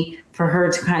it'll be for her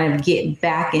to kind of get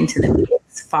back into the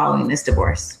mix following this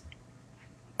divorce?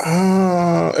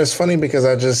 It's funny because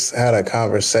I just had a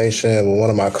conversation with one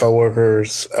of my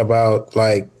coworkers about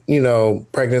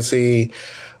pregnancy,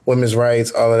 women's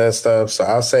rights, all of that stuff. So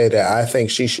I'll say that I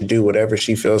think she should do whatever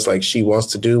she feels like she wants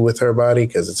to do with her body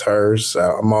because it's hers. So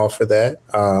I'm all for that.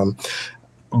 I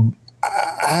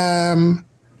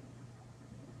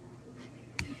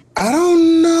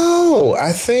don't know.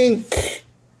 I think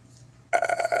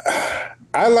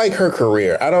I like her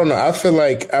career. I don't know. I feel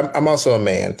like I'm also a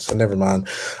man, so never mind.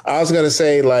 I was going to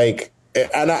say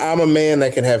I'm a man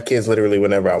that can have kids literally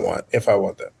whenever I want, if I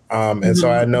want them. And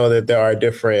so I know that there are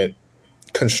different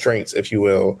constraints, if you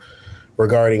will,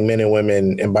 regarding men and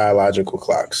women and biological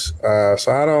clocks.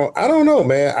 So I don't know,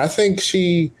 man. I think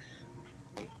she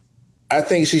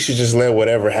should just let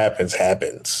whatever happens. I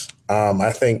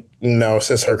think,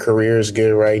 since her career is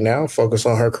good right now, focus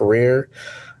on her career.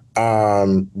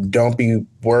 Don't be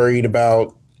worried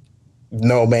about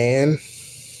no man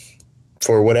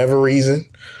for whatever reason.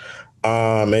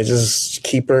 And just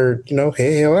keep her,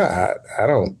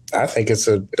 I think it's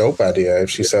a dope idea if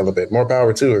she's celibate. More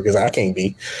power to her, because I can't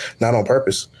be, not on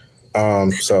purpose.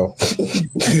 So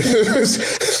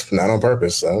not on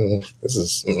purpose. This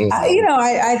is,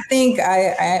 I think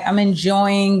I'm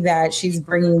enjoying that she's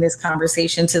bringing this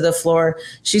conversation to the floor.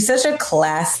 She's such a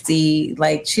classy,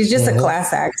 she's just a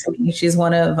class act to me. She's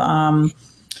one of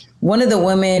the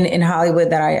women in Hollywood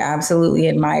that I absolutely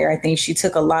admire. I think she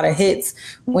took a lot of hits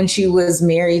when she was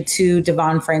married to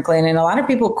Devon Franklin, and a lot of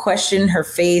people question her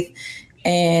faith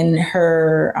and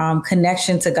her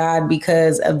connection to God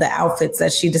because of the outfits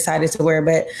that she decided to wear.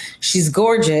 But she's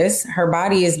gorgeous. Her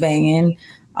body is banging.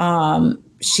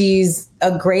 She's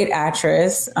a great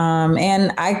actress.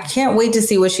 And I can't wait to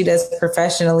see what she does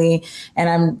professionally. And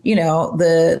I'm,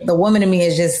 the woman in me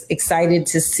is just excited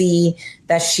to see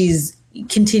that she's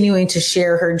continuing to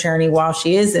share her journey while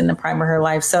she is in the prime of her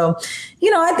life. So,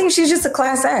 I think she's just a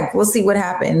class act. We'll see what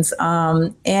happens.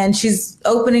 And she's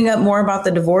opening up more about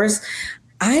the divorce.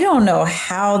 I don't know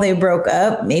how they broke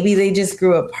up. Maybe they just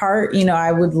grew apart.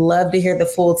 I would love to hear the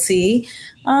full tea.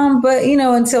 But,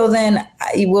 until then,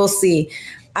 we'll see.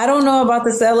 I don't know about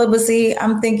the celibacy.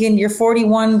 I'm thinking you're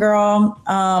 41, girl.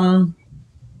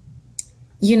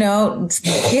 Get out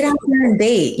there and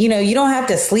date. You don't have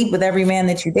to sleep with every man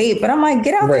that you date, but I'm like,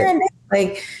 get out there and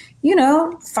date.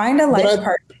 Find a life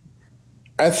partner.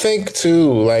 I think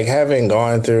too, having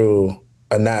gone through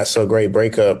a not so great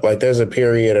breakup, there's a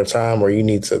period of time where you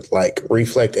need to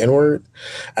reflect inward.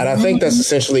 And I think that's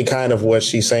essentially kind of what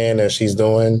she's saying that she's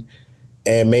doing.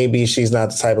 And maybe she's not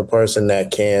the type of person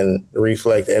that can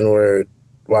reflect inward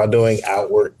while doing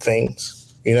outward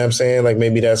things. You know what I'm saying?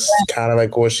 Maybe that's kind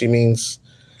of what she means.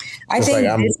 I think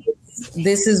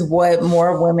this is what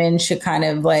more women should kind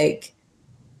of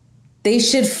they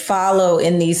should follow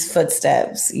in these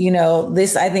footsteps.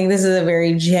 I think this is a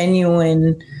very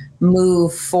genuine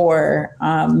move for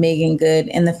Meagan Good,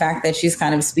 and the fact that she's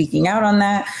kind of speaking out on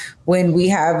that when we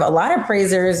have a lot of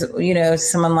praisers,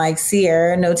 someone like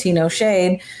Sierra, no tea, no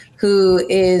shade, who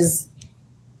is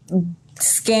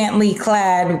scantily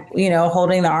clad,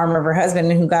 holding the arm of her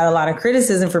husband, and who got a lot of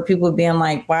criticism for people being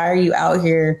like, why are you out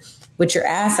here with your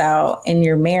ass out and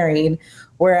you're married?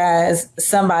 Whereas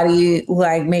somebody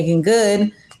like Meagan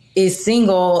Good is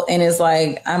single and is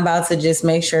like, I'm about to just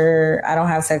make sure I don't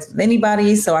have sex with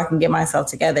anybody so I can get myself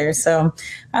together. So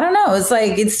I don't know. It's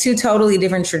it's two totally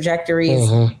different trajectories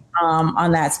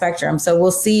on that spectrum. So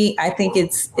we'll see. I think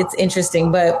it's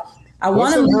interesting, but I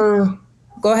want to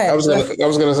go ahead. I was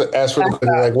gonna ask really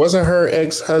quickly, wasn't her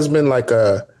ex-husband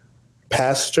a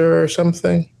pastor or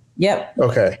something? Yep.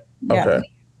 Okay. Yep.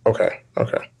 Okay.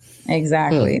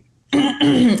 Exactly.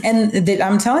 And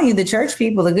I'm telling you, the church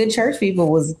people, the good church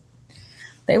people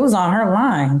they was on her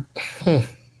line. Okay.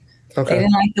 They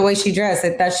didn't like the way she dressed.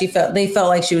 They felt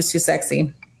like she was too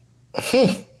sexy.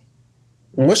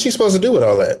 What's she supposed to do with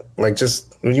all that? Like,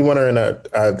 just you want her in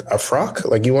a frock?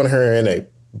 Like, you want her in a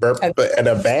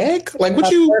bag? Like,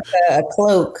 a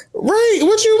cloak? Right?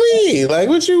 What you mean? Like,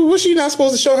 was she not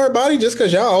supposed to show her body just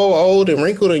because y'all old and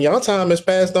wrinkled and y'all time has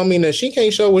passed? Don't mean that she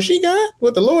can't show what she got,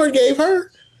 what the Lord gave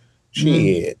her.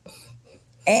 Shit.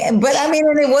 But I mean,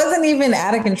 and it wasn't even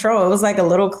out of control. It was like a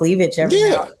little cleavage every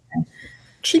now and then.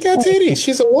 She got titties.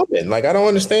 She's a woman. Like, I don't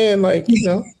understand. Like, you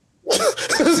know,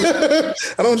 I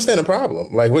don't understand the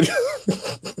problem. Like, what?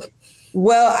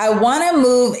 Well, I want to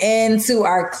move into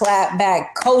our clap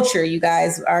back culture, you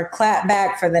guys. Our clap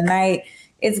back for the night.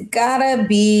 It's gotta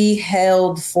be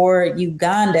held for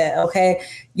Uganda. Okay,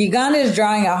 Uganda is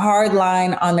drawing a hard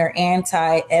line on their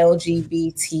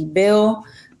anti-LGBT bill.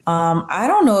 I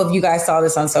don't know if you guys saw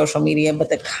this on social media, but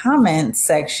the comment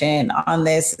section on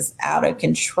this is out of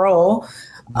control.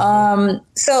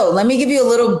 So let me give you a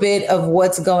little bit of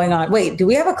what's going on. Wait, do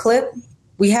we have a clip?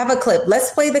 We have a clip.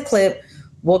 Let's play the clip.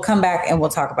 We'll come back and we'll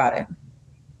talk about it.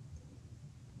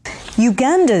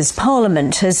 Uganda's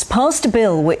parliament has passed a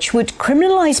bill which would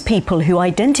criminalise people who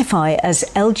identify as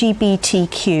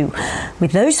LGBTQ,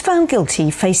 with those found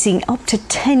guilty facing up to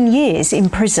 10 years in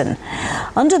prison.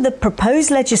 Under the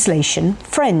proposed legislation,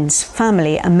 friends,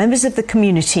 family and members of the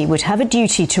community would have a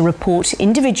duty to report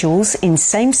individuals in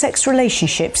same-sex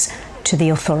relationships to the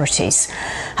authorities.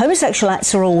 Homosexual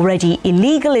acts are already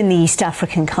illegal in the East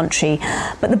African country,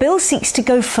 but the bill seeks to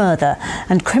go further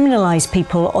and criminalise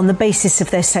people on the basis of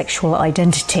their sexual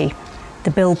identity. The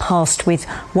bill passed with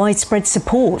widespread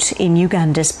support in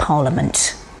Uganda's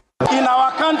parliament. In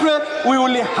our country, we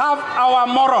will have our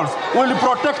morals. We will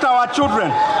protect our children.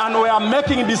 And we are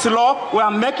making this law. We are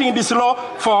making this law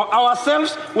for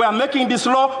ourselves. We are making this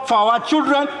law for our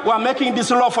children. We are making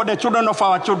this law for the children of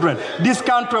our children. This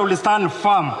country will stand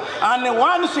firm. And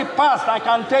once it passed, I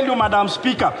can tell you, Madam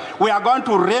Speaker, we are going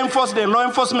to reinforce the law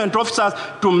enforcement officers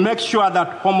to make sure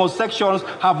that homosexuals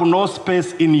have no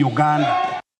space in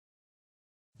Uganda.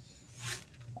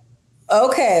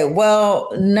 Okay,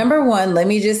 well, number one, let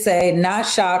me just say, not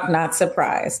shocked, not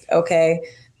surprised, okay?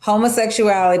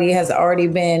 Homosexuality has already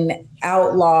been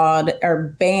outlawed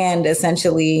or banned,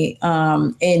 essentially,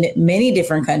 in many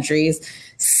different countries.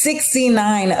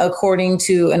 69, according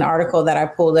to an article that I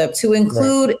pulled up, to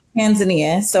include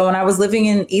Tanzania. So when I was living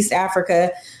in East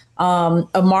Africa,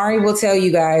 Amari will tell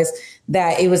you guys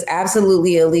that it was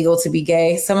absolutely illegal to be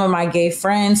gay. Some of my gay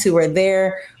friends who were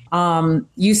there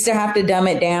used to have to dumb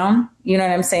it down. You know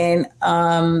what I'm saying?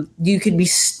 You could be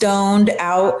stoned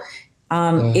out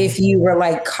if you were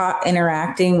like caught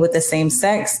interacting with the same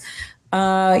sex.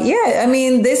 I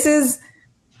mean, this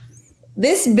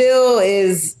bill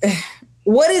is,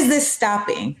 what is this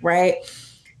stopping? Right?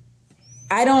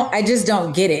 I just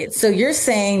don't get it. So you're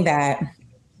saying that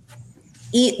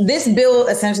this bill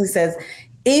essentially says,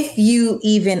 if you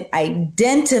even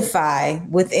identify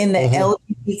within the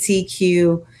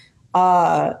LGBTQ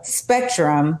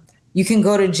spectrum, you can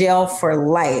go to jail for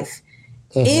life.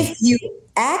 If you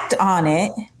act on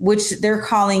it, which they're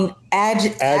calling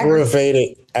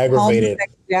aggravated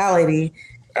homosexuality.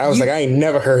 I was like, I ain't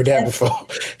never heard that before.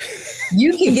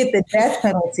 You can get the death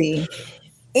penalty.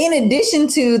 In addition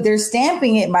to, they're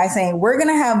stamping it by saying, we're going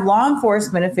to have law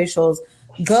enforcement officials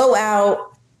go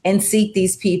out and seek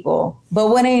these people. But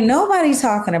what ain't nobody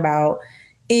talking about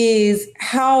is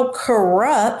how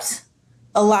corrupt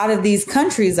a lot of these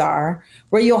countries are,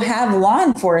 where you'll have law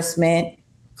enforcement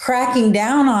cracking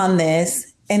down on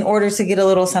this in order to get a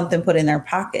little something put in their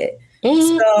pocket.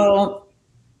 So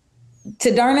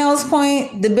to Darnell's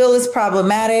point, the bill is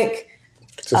problematic.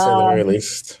 To say the very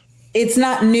least. It's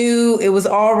not new. It was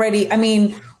already, I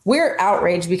mean, we're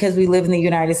outraged because we live in the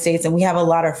United States and we have a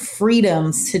lot of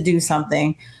freedoms to do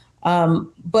something.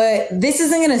 But this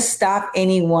isn't going to stop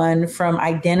anyone from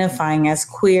identifying as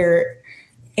queer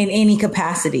in any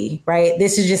capacity, right?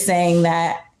 This is just saying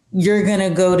that you're going to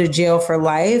go to jail for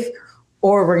life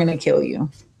or we're going to kill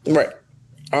you. Right.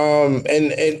 And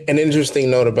an interesting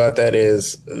note about that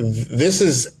is this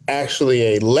is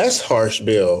actually a less harsh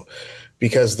bill,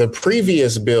 because the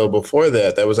previous bill before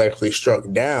that was actually struck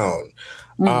down,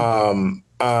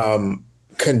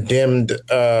 condemned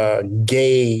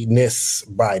gayness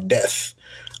by death.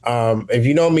 If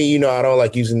you know me, you know I don't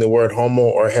like using the word homo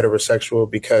or heterosexual,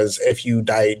 because if you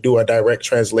do a direct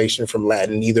translation from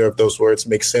Latin, neither of those words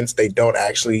make sense. They don't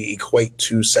actually equate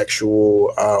to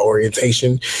sexual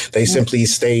orientation. They simply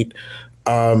state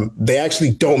They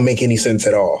actually don't make any sense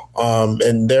at all.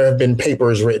 And there have been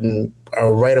papers written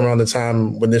right around the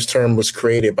time when this term was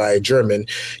created by a German.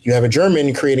 You have a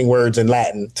German creating words in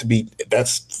Latin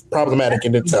that's problematic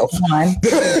in itself.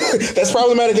 That's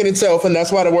problematic in itself, and that's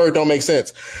why the word don't make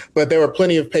sense. But there were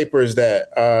plenty of papers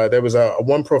that there was a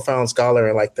one profound scholar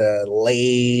in like the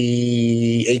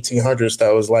late 1800s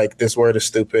that was like, this word is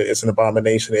stupid. It's an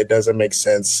abomination. It doesn't make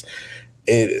sense.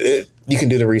 You can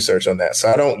do the research on that. So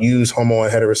I don't use homo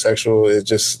and heterosexual. It's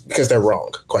just because they're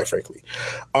wrong, quite frankly.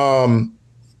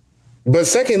 But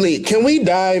secondly, can we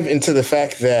dive into the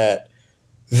fact that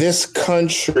this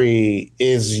country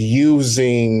is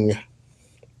using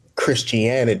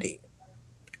Christianity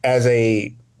as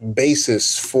a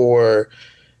basis for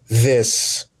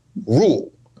this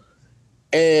rule?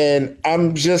 And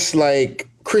I'm just like,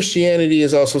 Christianity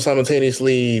is also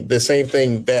simultaneously the same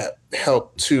thing that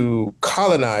helped to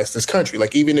colonize this country.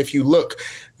 Like, even if you look,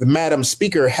 the Madam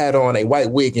Speaker had on a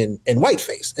white wig and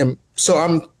whiteface. And so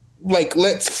I'm like,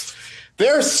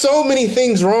 there are so many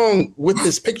things wrong with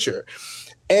this picture.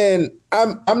 And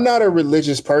I'm not a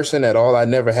religious person at all. I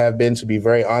never have been, to be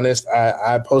very honest.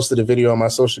 I posted a video on my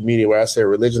social media where I said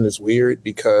religion is weird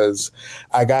because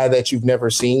a guy that you've never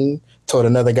seen told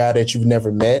another guy that you've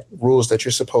never met rules that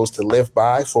you're supposed to live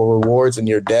by for rewards in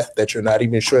your death that you're not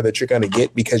even sure that you're going to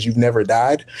get because you've never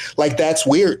died. Like, that's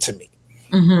weird to me.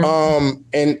 Mm-hmm.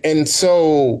 And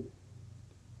so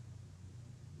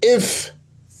if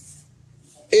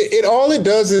it all it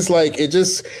does is like, it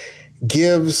just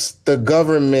gives the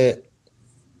government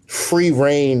free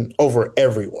reign over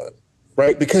everyone,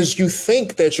 right? Because you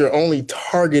think that you're only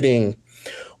targeting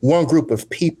one group of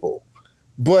people,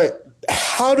 but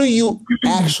how do you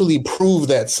actually prove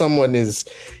that someone is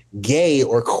gay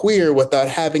or queer without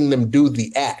having them do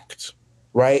the act,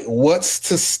 right? What's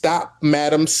to stop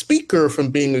Madam Speaker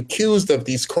from being accused of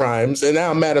these crimes? And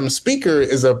now Madam Speaker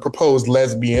is a proposed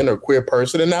lesbian or queer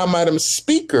person. And now Madam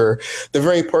Speaker, the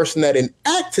very person that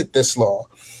enacted this law,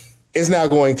 is now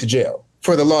going to jail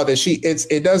for the law that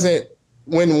it doesn't,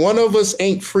 when one of us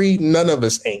ain't free, none of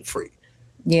us ain't free.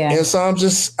 Yeah. And so I'm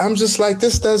just like,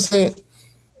 this doesn't,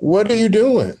 what are you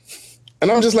doing?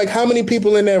 And I'm just like, how many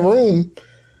people in that room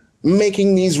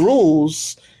making these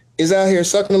rules is out here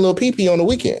sucking a little pee-pee on the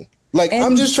weekend? Like,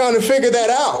 I'm just trying to figure that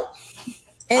out.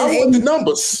 I want the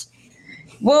numbers.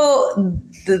 Well,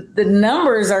 the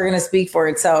numbers are going to speak for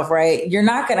itself, right? You're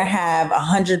not going to have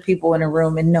 100 people in a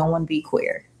room and no one be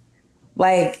queer.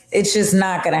 Like, it's just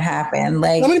not going to happen.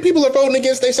 Like, how many people are voting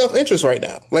against their self-interest right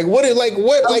now? Like, what is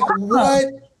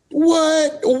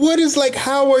like,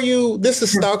 how are you? This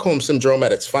is Stockholm syndrome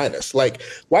at its finest. Like,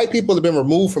 white people have been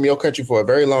removed from your country for a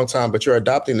very long time, but you're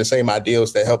adopting the same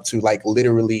ideals that help to like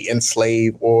literally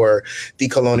enslave or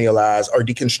decolonialize or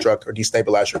deconstruct or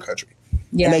destabilize your country.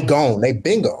 Yeah. And they've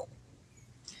been gone.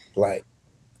 Like,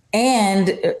 and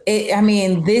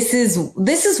this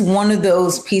is one of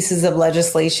those pieces of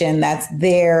legislation that's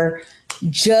there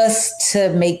just to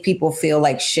make people feel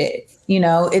like shit. You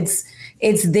know, it's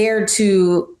there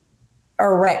to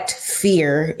erect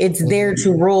fear. It's there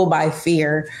to rule by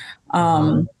fear.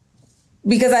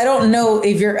 Because I don't know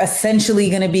if you're essentially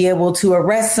going to be able to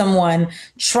arrest someone,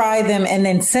 try them, and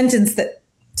then sentence them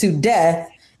to death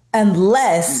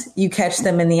unless you catch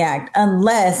them in the act,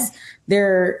 unless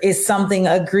there is something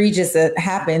egregious that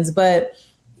happens. But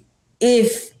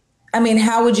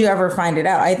how would you ever find it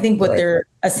out? I think what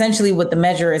the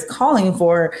measure is calling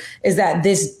for is that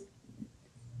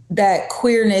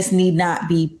queerness need not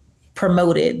be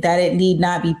promoted, that it need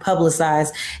not be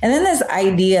publicized. And then this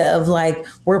idea of like,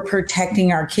 we're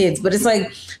protecting our kids, but it's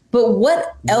like, but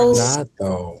what else? Not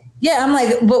though. Yeah, I'm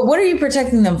like, but what are you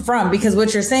protecting them from? Because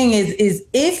what you're saying is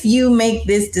if you make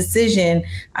this decision,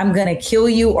 I'm going to kill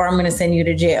you or I'm going to send you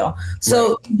to jail.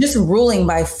 So just ruling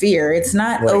by fear, it's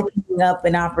not opening up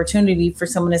an opportunity for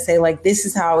someone to say like, this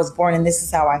is how I was born and this is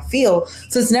how I feel.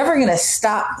 So it's never going to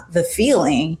stop the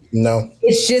feeling. No.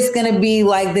 It's just going to be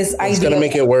like this idea. It's going to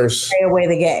make it worse. Stay away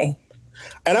the gay.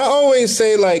 And I always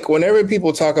say, like, whenever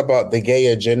people talk about the gay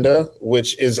agenda,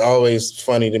 which is always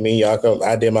funny to me, I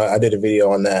did a video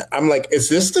on that. I'm like, is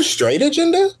this the straight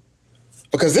agenda?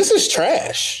 Because this is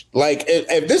trash. Like,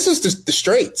 if this is the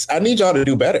straights, I need y'all to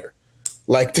do better.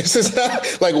 Like, this is not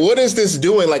like, what is this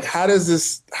doing? Like, how does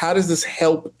this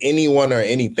help anyone or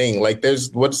anything? Like,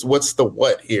 what's the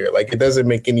what here? Like, it doesn't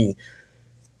make any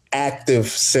active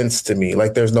sense to me.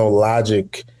 Like, there's no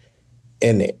logic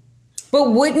in it.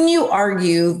 But wouldn't you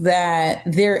argue that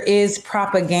there is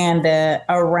propaganda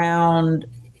around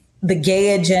the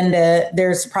gay agenda?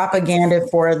 There's propaganda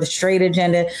for the straight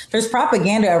agenda. There's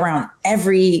propaganda around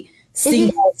every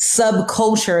single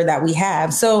subculture that we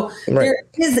have. So there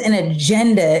is an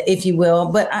agenda, if you will.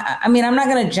 But I mean, I'm not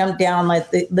going to jump down like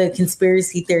the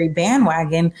conspiracy theory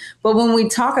bandwagon. But when we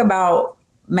talk about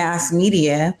mass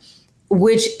media,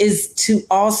 which is to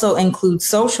also include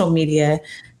social media,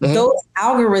 those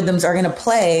algorithms are going to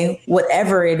play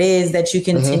whatever it is that you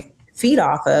can feed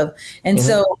off of. And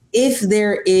so if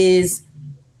there is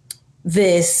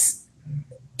this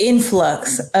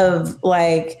influx of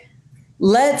like,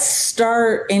 let's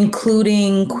start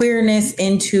including queerness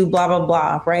into blah, blah,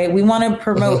 blah, right? We want to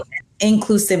promote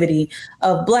inclusivity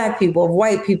of Black people, of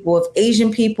white people, of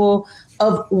Asian people,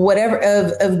 of whatever,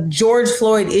 of George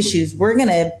Floyd issues. We're going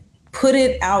to put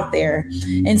it out there.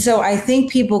 And so I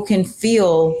think people can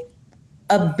feel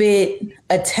a bit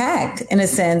attacked in a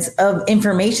sense of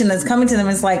information that's coming to them.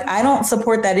 It's like, I don't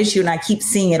support that issue and I keep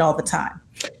seeing it all the time.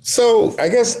 So I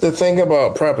guess the thing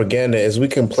about propaganda is we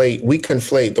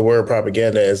conflate the word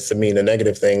propaganda as to mean a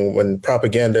negative thing when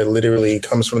propaganda literally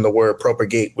comes from the word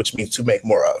propagate, which means to make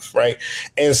more of, right?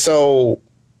 And so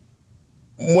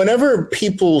whenever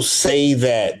people say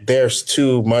that there's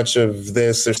too much of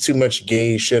this, there's too much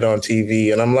gay shit on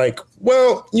TV, and I'm like,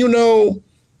 well, you know,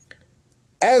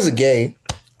 as a gay,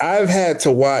 I've had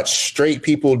to watch straight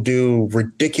people do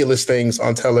ridiculous things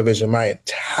on television my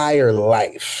entire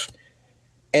life.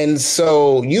 And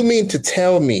so you mean to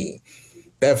tell me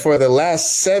that for the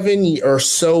last 7 or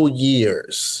so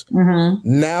years,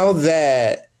 now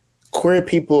that queer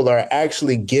people are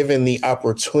actually given the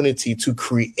opportunity to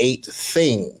create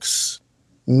things,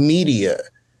 media,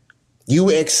 you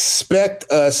expect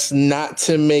us not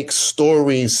to make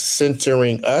stories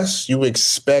centering us. You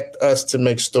expect us to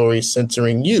make stories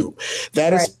centering you.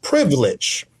 That is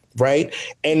privilege, right?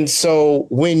 And so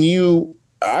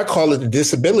I call it the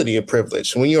disability of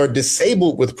privilege. When you are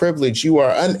disabled with privilege, you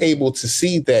are unable to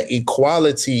see that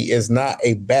equality is not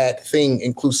a bad thing.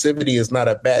 Inclusivity is not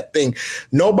a bad thing.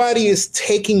 Nobody is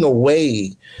taking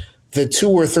away the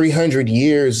 200 or 300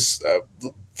 years,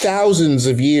 thousands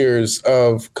of years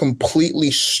of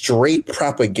completely straight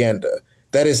propaganda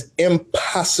that is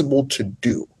impossible to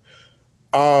do.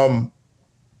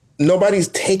 Nobody's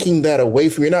taking that away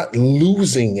from you. You're not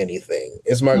losing anything.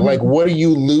 It's like, what do you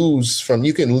lose from?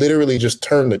 You can literally just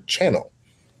turn the channel.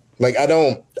 Like, it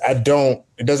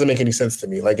doesn't make any sense to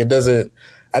me. Like, I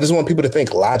just want people to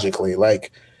think logically.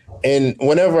 Like, and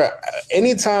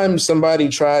anytime somebody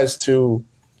tries to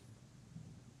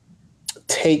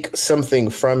take something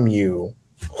from you,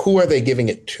 who are they giving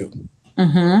it to?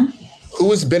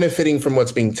 Who is benefiting from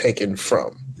what's being taken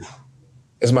from?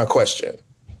 Is my question.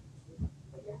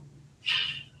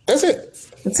 That's it.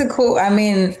 It's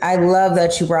I love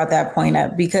that you brought that point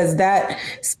up, because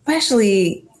that's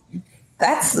really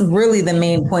the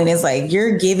main point, is like,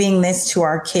 you're giving this to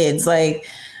our kids. Like,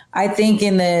 I think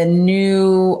in the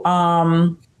new,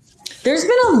 there's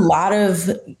been a lot of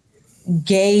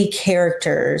gay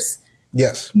characters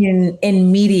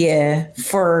in media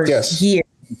for years,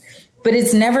 but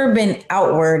it's never been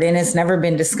outward and it's never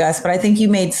been discussed. But I think you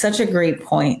made such a great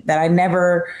point that I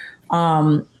never,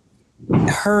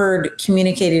 heard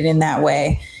communicated in that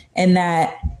way, and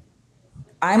that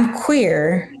I'm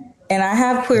queer and I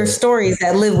have queer stories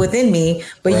that live within me,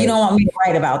 but you don't want me to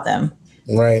write about them.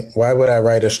 Right. Why would I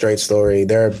write a straight story?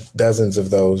 There are dozens of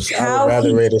those. I would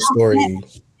rather write a story.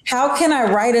 How can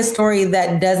I write a story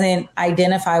that doesn't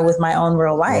identify with my own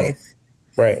real life?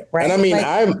 Right. And I mean,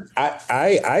 I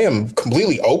am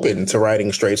completely open to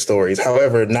writing straight stories.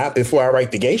 However, not before I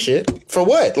write the gay shit. For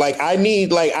what? Like, I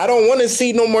don't want to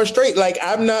see no more straight. Like,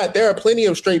 there are plenty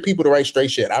of straight people to write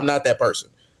straight shit. I'm not that person.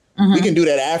 We can do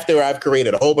that after I've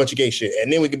created a whole bunch of gay shit.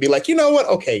 And then we can be like, you know what?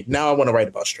 Okay, now I want to write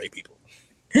about straight people.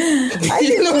 You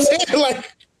know what I'm saying?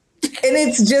 Like, and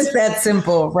it's just that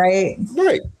simple, right?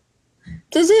 Right.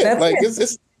 That's it.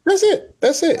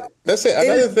 That's it.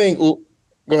 Another thing.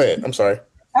 Go ahead. I'm sorry.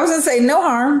 I was gonna say no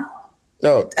harm.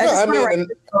 I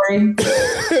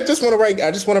just want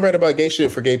to write about gay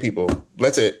shit for gay people.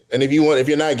 That's it. And if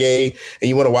you're not gay and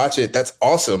you want to watch it, that's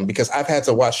awesome, because I've had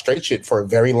to watch straight shit for a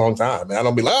very long time. And I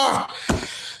don't be like,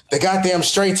 the goddamn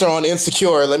straights are on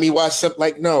Insecure. Let me watch something.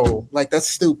 Like, no, like, that's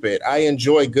stupid. I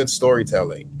enjoy good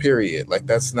storytelling, period. Like,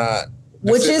 that's not.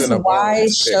 Which is why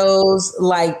shows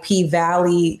like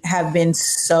P-Valley have been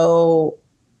so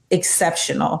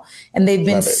exceptional, and they've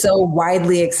been so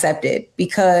widely accepted,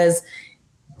 because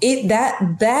that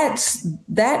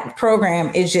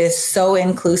program is just so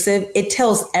inclusive. It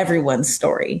tells everyone's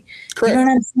story. Correct. You know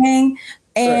what I'm saying?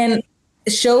 And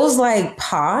shows like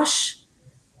Posh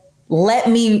let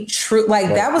me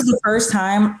that was the first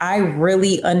time I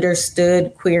really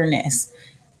understood queerness.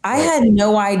 I had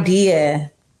no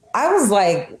idea I was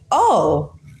like,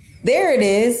 oh, there it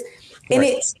is. And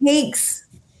it takes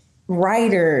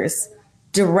writers,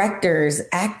 directors,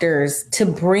 actors to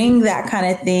bring that kind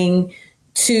of thing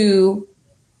to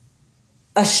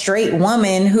a straight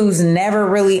woman who's never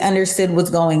really understood what's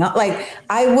going on. Like,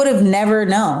 I would have never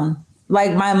known.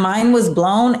 Like, my mind was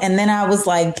blown. And then I was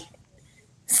like,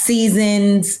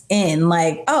 seasons in,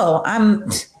 like, oh, I'm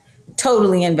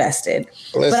totally invested.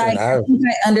 Listen, but I think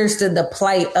I understood the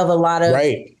plight of a lot of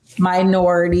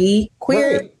minority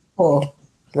queer people.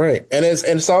 Right. And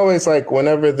it's always like,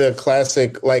 whenever the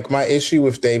classic, like, my issue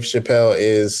with Dave Chappelle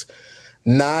is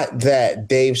not that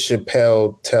Dave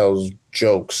Chappelle tells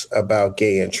jokes about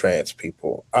gay and trans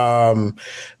people.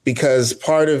 Because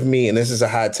part of me, and this is a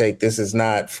hot take, this is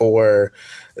not for,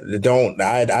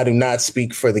 I do not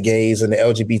speak for the gays and the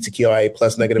LGBTQIA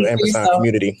plus negative ampersand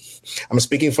community. I'm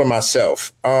speaking for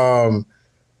myself.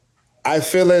 I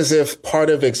feel as if part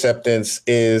of acceptance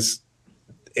is,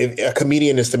 if a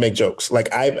comedian is to make jokes.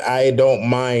 Like, I don't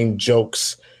mind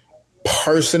jokes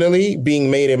personally being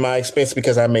made in my expense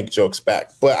because I make jokes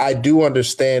back. But I do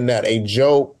understand that a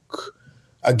joke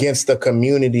against a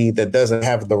community that doesn't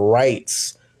have the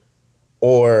rights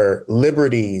or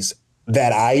liberties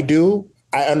that I do,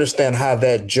 I understand how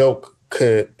that joke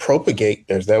could propagate,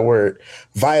 there's that word,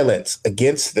 violence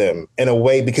against them in a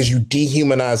way, because you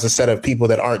dehumanize a set of people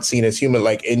that aren't seen as human.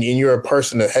 Like, and you're a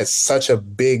person that has such a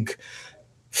big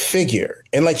figure,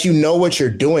 and like, you know what you're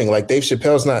doing. Like, Dave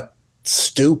Chappelle's not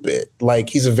stupid. Like,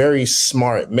 he's a very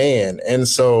smart man. And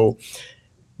so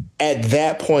at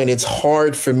that point, it's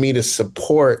hard for me to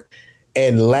support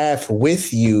and laugh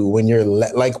with you when you're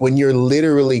when you're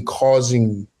literally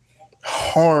causing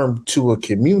harm to a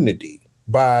community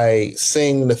by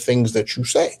saying the things that you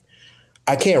say.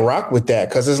 I can't rock with that,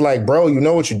 because it's like, bro, you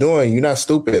know what you're doing. You're not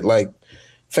stupid. Like,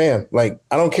 fam, like,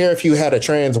 I don't care if you had a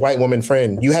trans white woman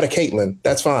friend. You had a Caitlyn.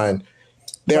 That's fine.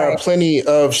 There are plenty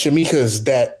of Shamikas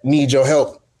that need your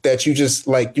help that you just,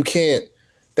 like, you can't,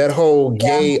 that whole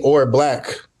gay or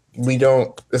black, we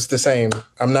don't, it's the same.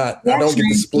 I don't get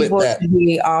to split that. To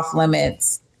be off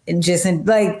limits. And just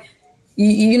like,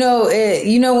 you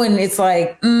know when it's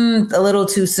like a little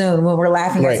too soon, when we're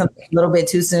laughing at something a little bit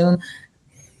too soon.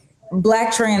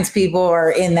 Black trans people are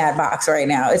in that box right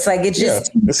now. It's like, it's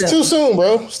just too soon,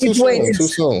 bro. It's too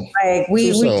soon. Like,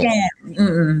 we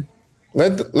can't.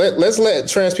 Let's let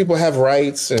trans people have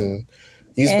rights and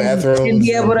use bathrooms and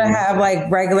be able to have like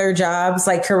regular jobs,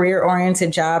 like career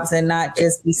oriented jobs, and not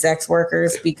just be sex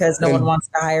workers because no one wants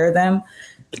to hire them.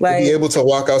 Like, be able to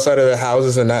walk outside of their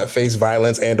houses and not face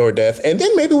violence and or death. And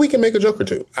then maybe we can make a joke or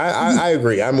two. I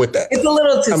agree. I'm with that. It's a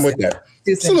little too soon. I'm with that.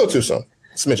 It's a little too soon.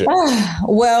 Smidgen.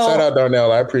 Well, shout out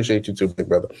Darnell. I appreciate you too, big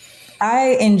brother.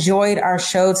 I enjoyed our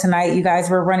show tonight. You guys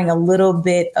were running a little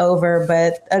bit over,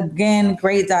 but again,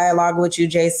 great dialogue with you,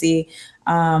 JC.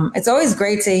 It's always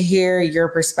great to hear your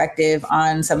perspective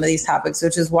on some of these topics,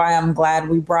 which is why I'm glad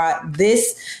we brought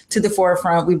this to the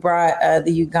forefront. We brought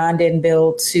the Ugandan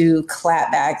bill to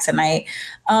clapback tonight.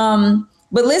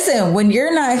 But listen, when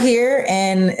you're not here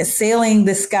and sailing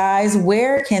the skies,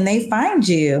 where can they find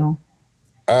you?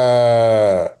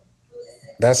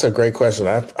 That's a great question.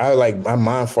 I like, my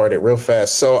mind farted real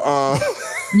fast. So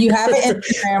you have an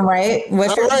Instagram, right?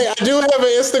 I do have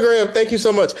an Instagram. Thank you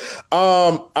so much.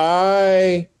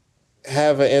 I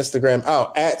have an Instagram.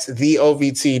 At the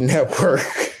OVT Network.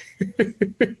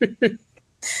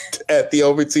 At the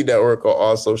OVT Network on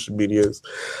all social medias.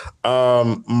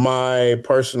 My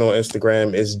personal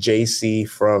Instagram is JC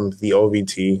from the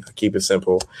OVT. I keep it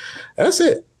simple. That's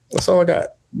it. That's all I got.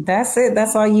 That's it.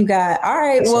 That's all you got. All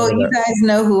right. Well, you guys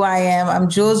know who I am. I'm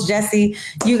Jules Jessie.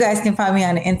 You guys can find me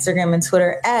on Instagram and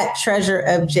Twitter at Treasure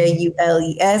of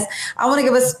JULES. I want to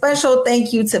give a special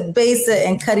thank you to Besa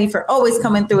and Cuddy for always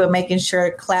coming through and making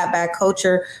sure Clapback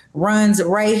Culture runs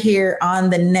right here on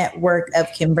the network of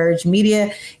Converge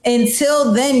Media.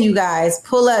 Until then, you guys,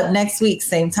 pull up next week,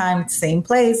 same time, same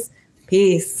place.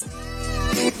 Peace.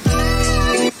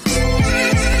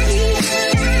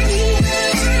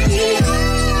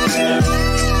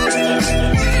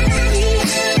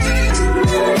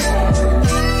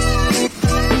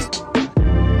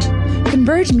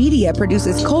 Converge Media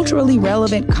produces culturally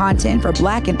relevant content for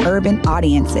Black and urban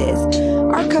audiences.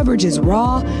 Our coverage is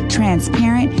raw,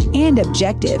 transparent, and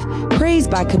objective,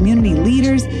 praised by community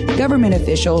leaders, government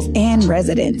officials, and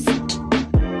residents.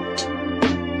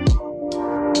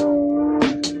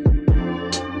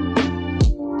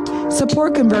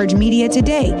 Support Converge Media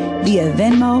today via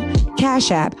Venmo, Cash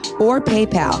App, or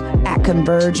PayPal at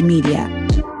Converge Media.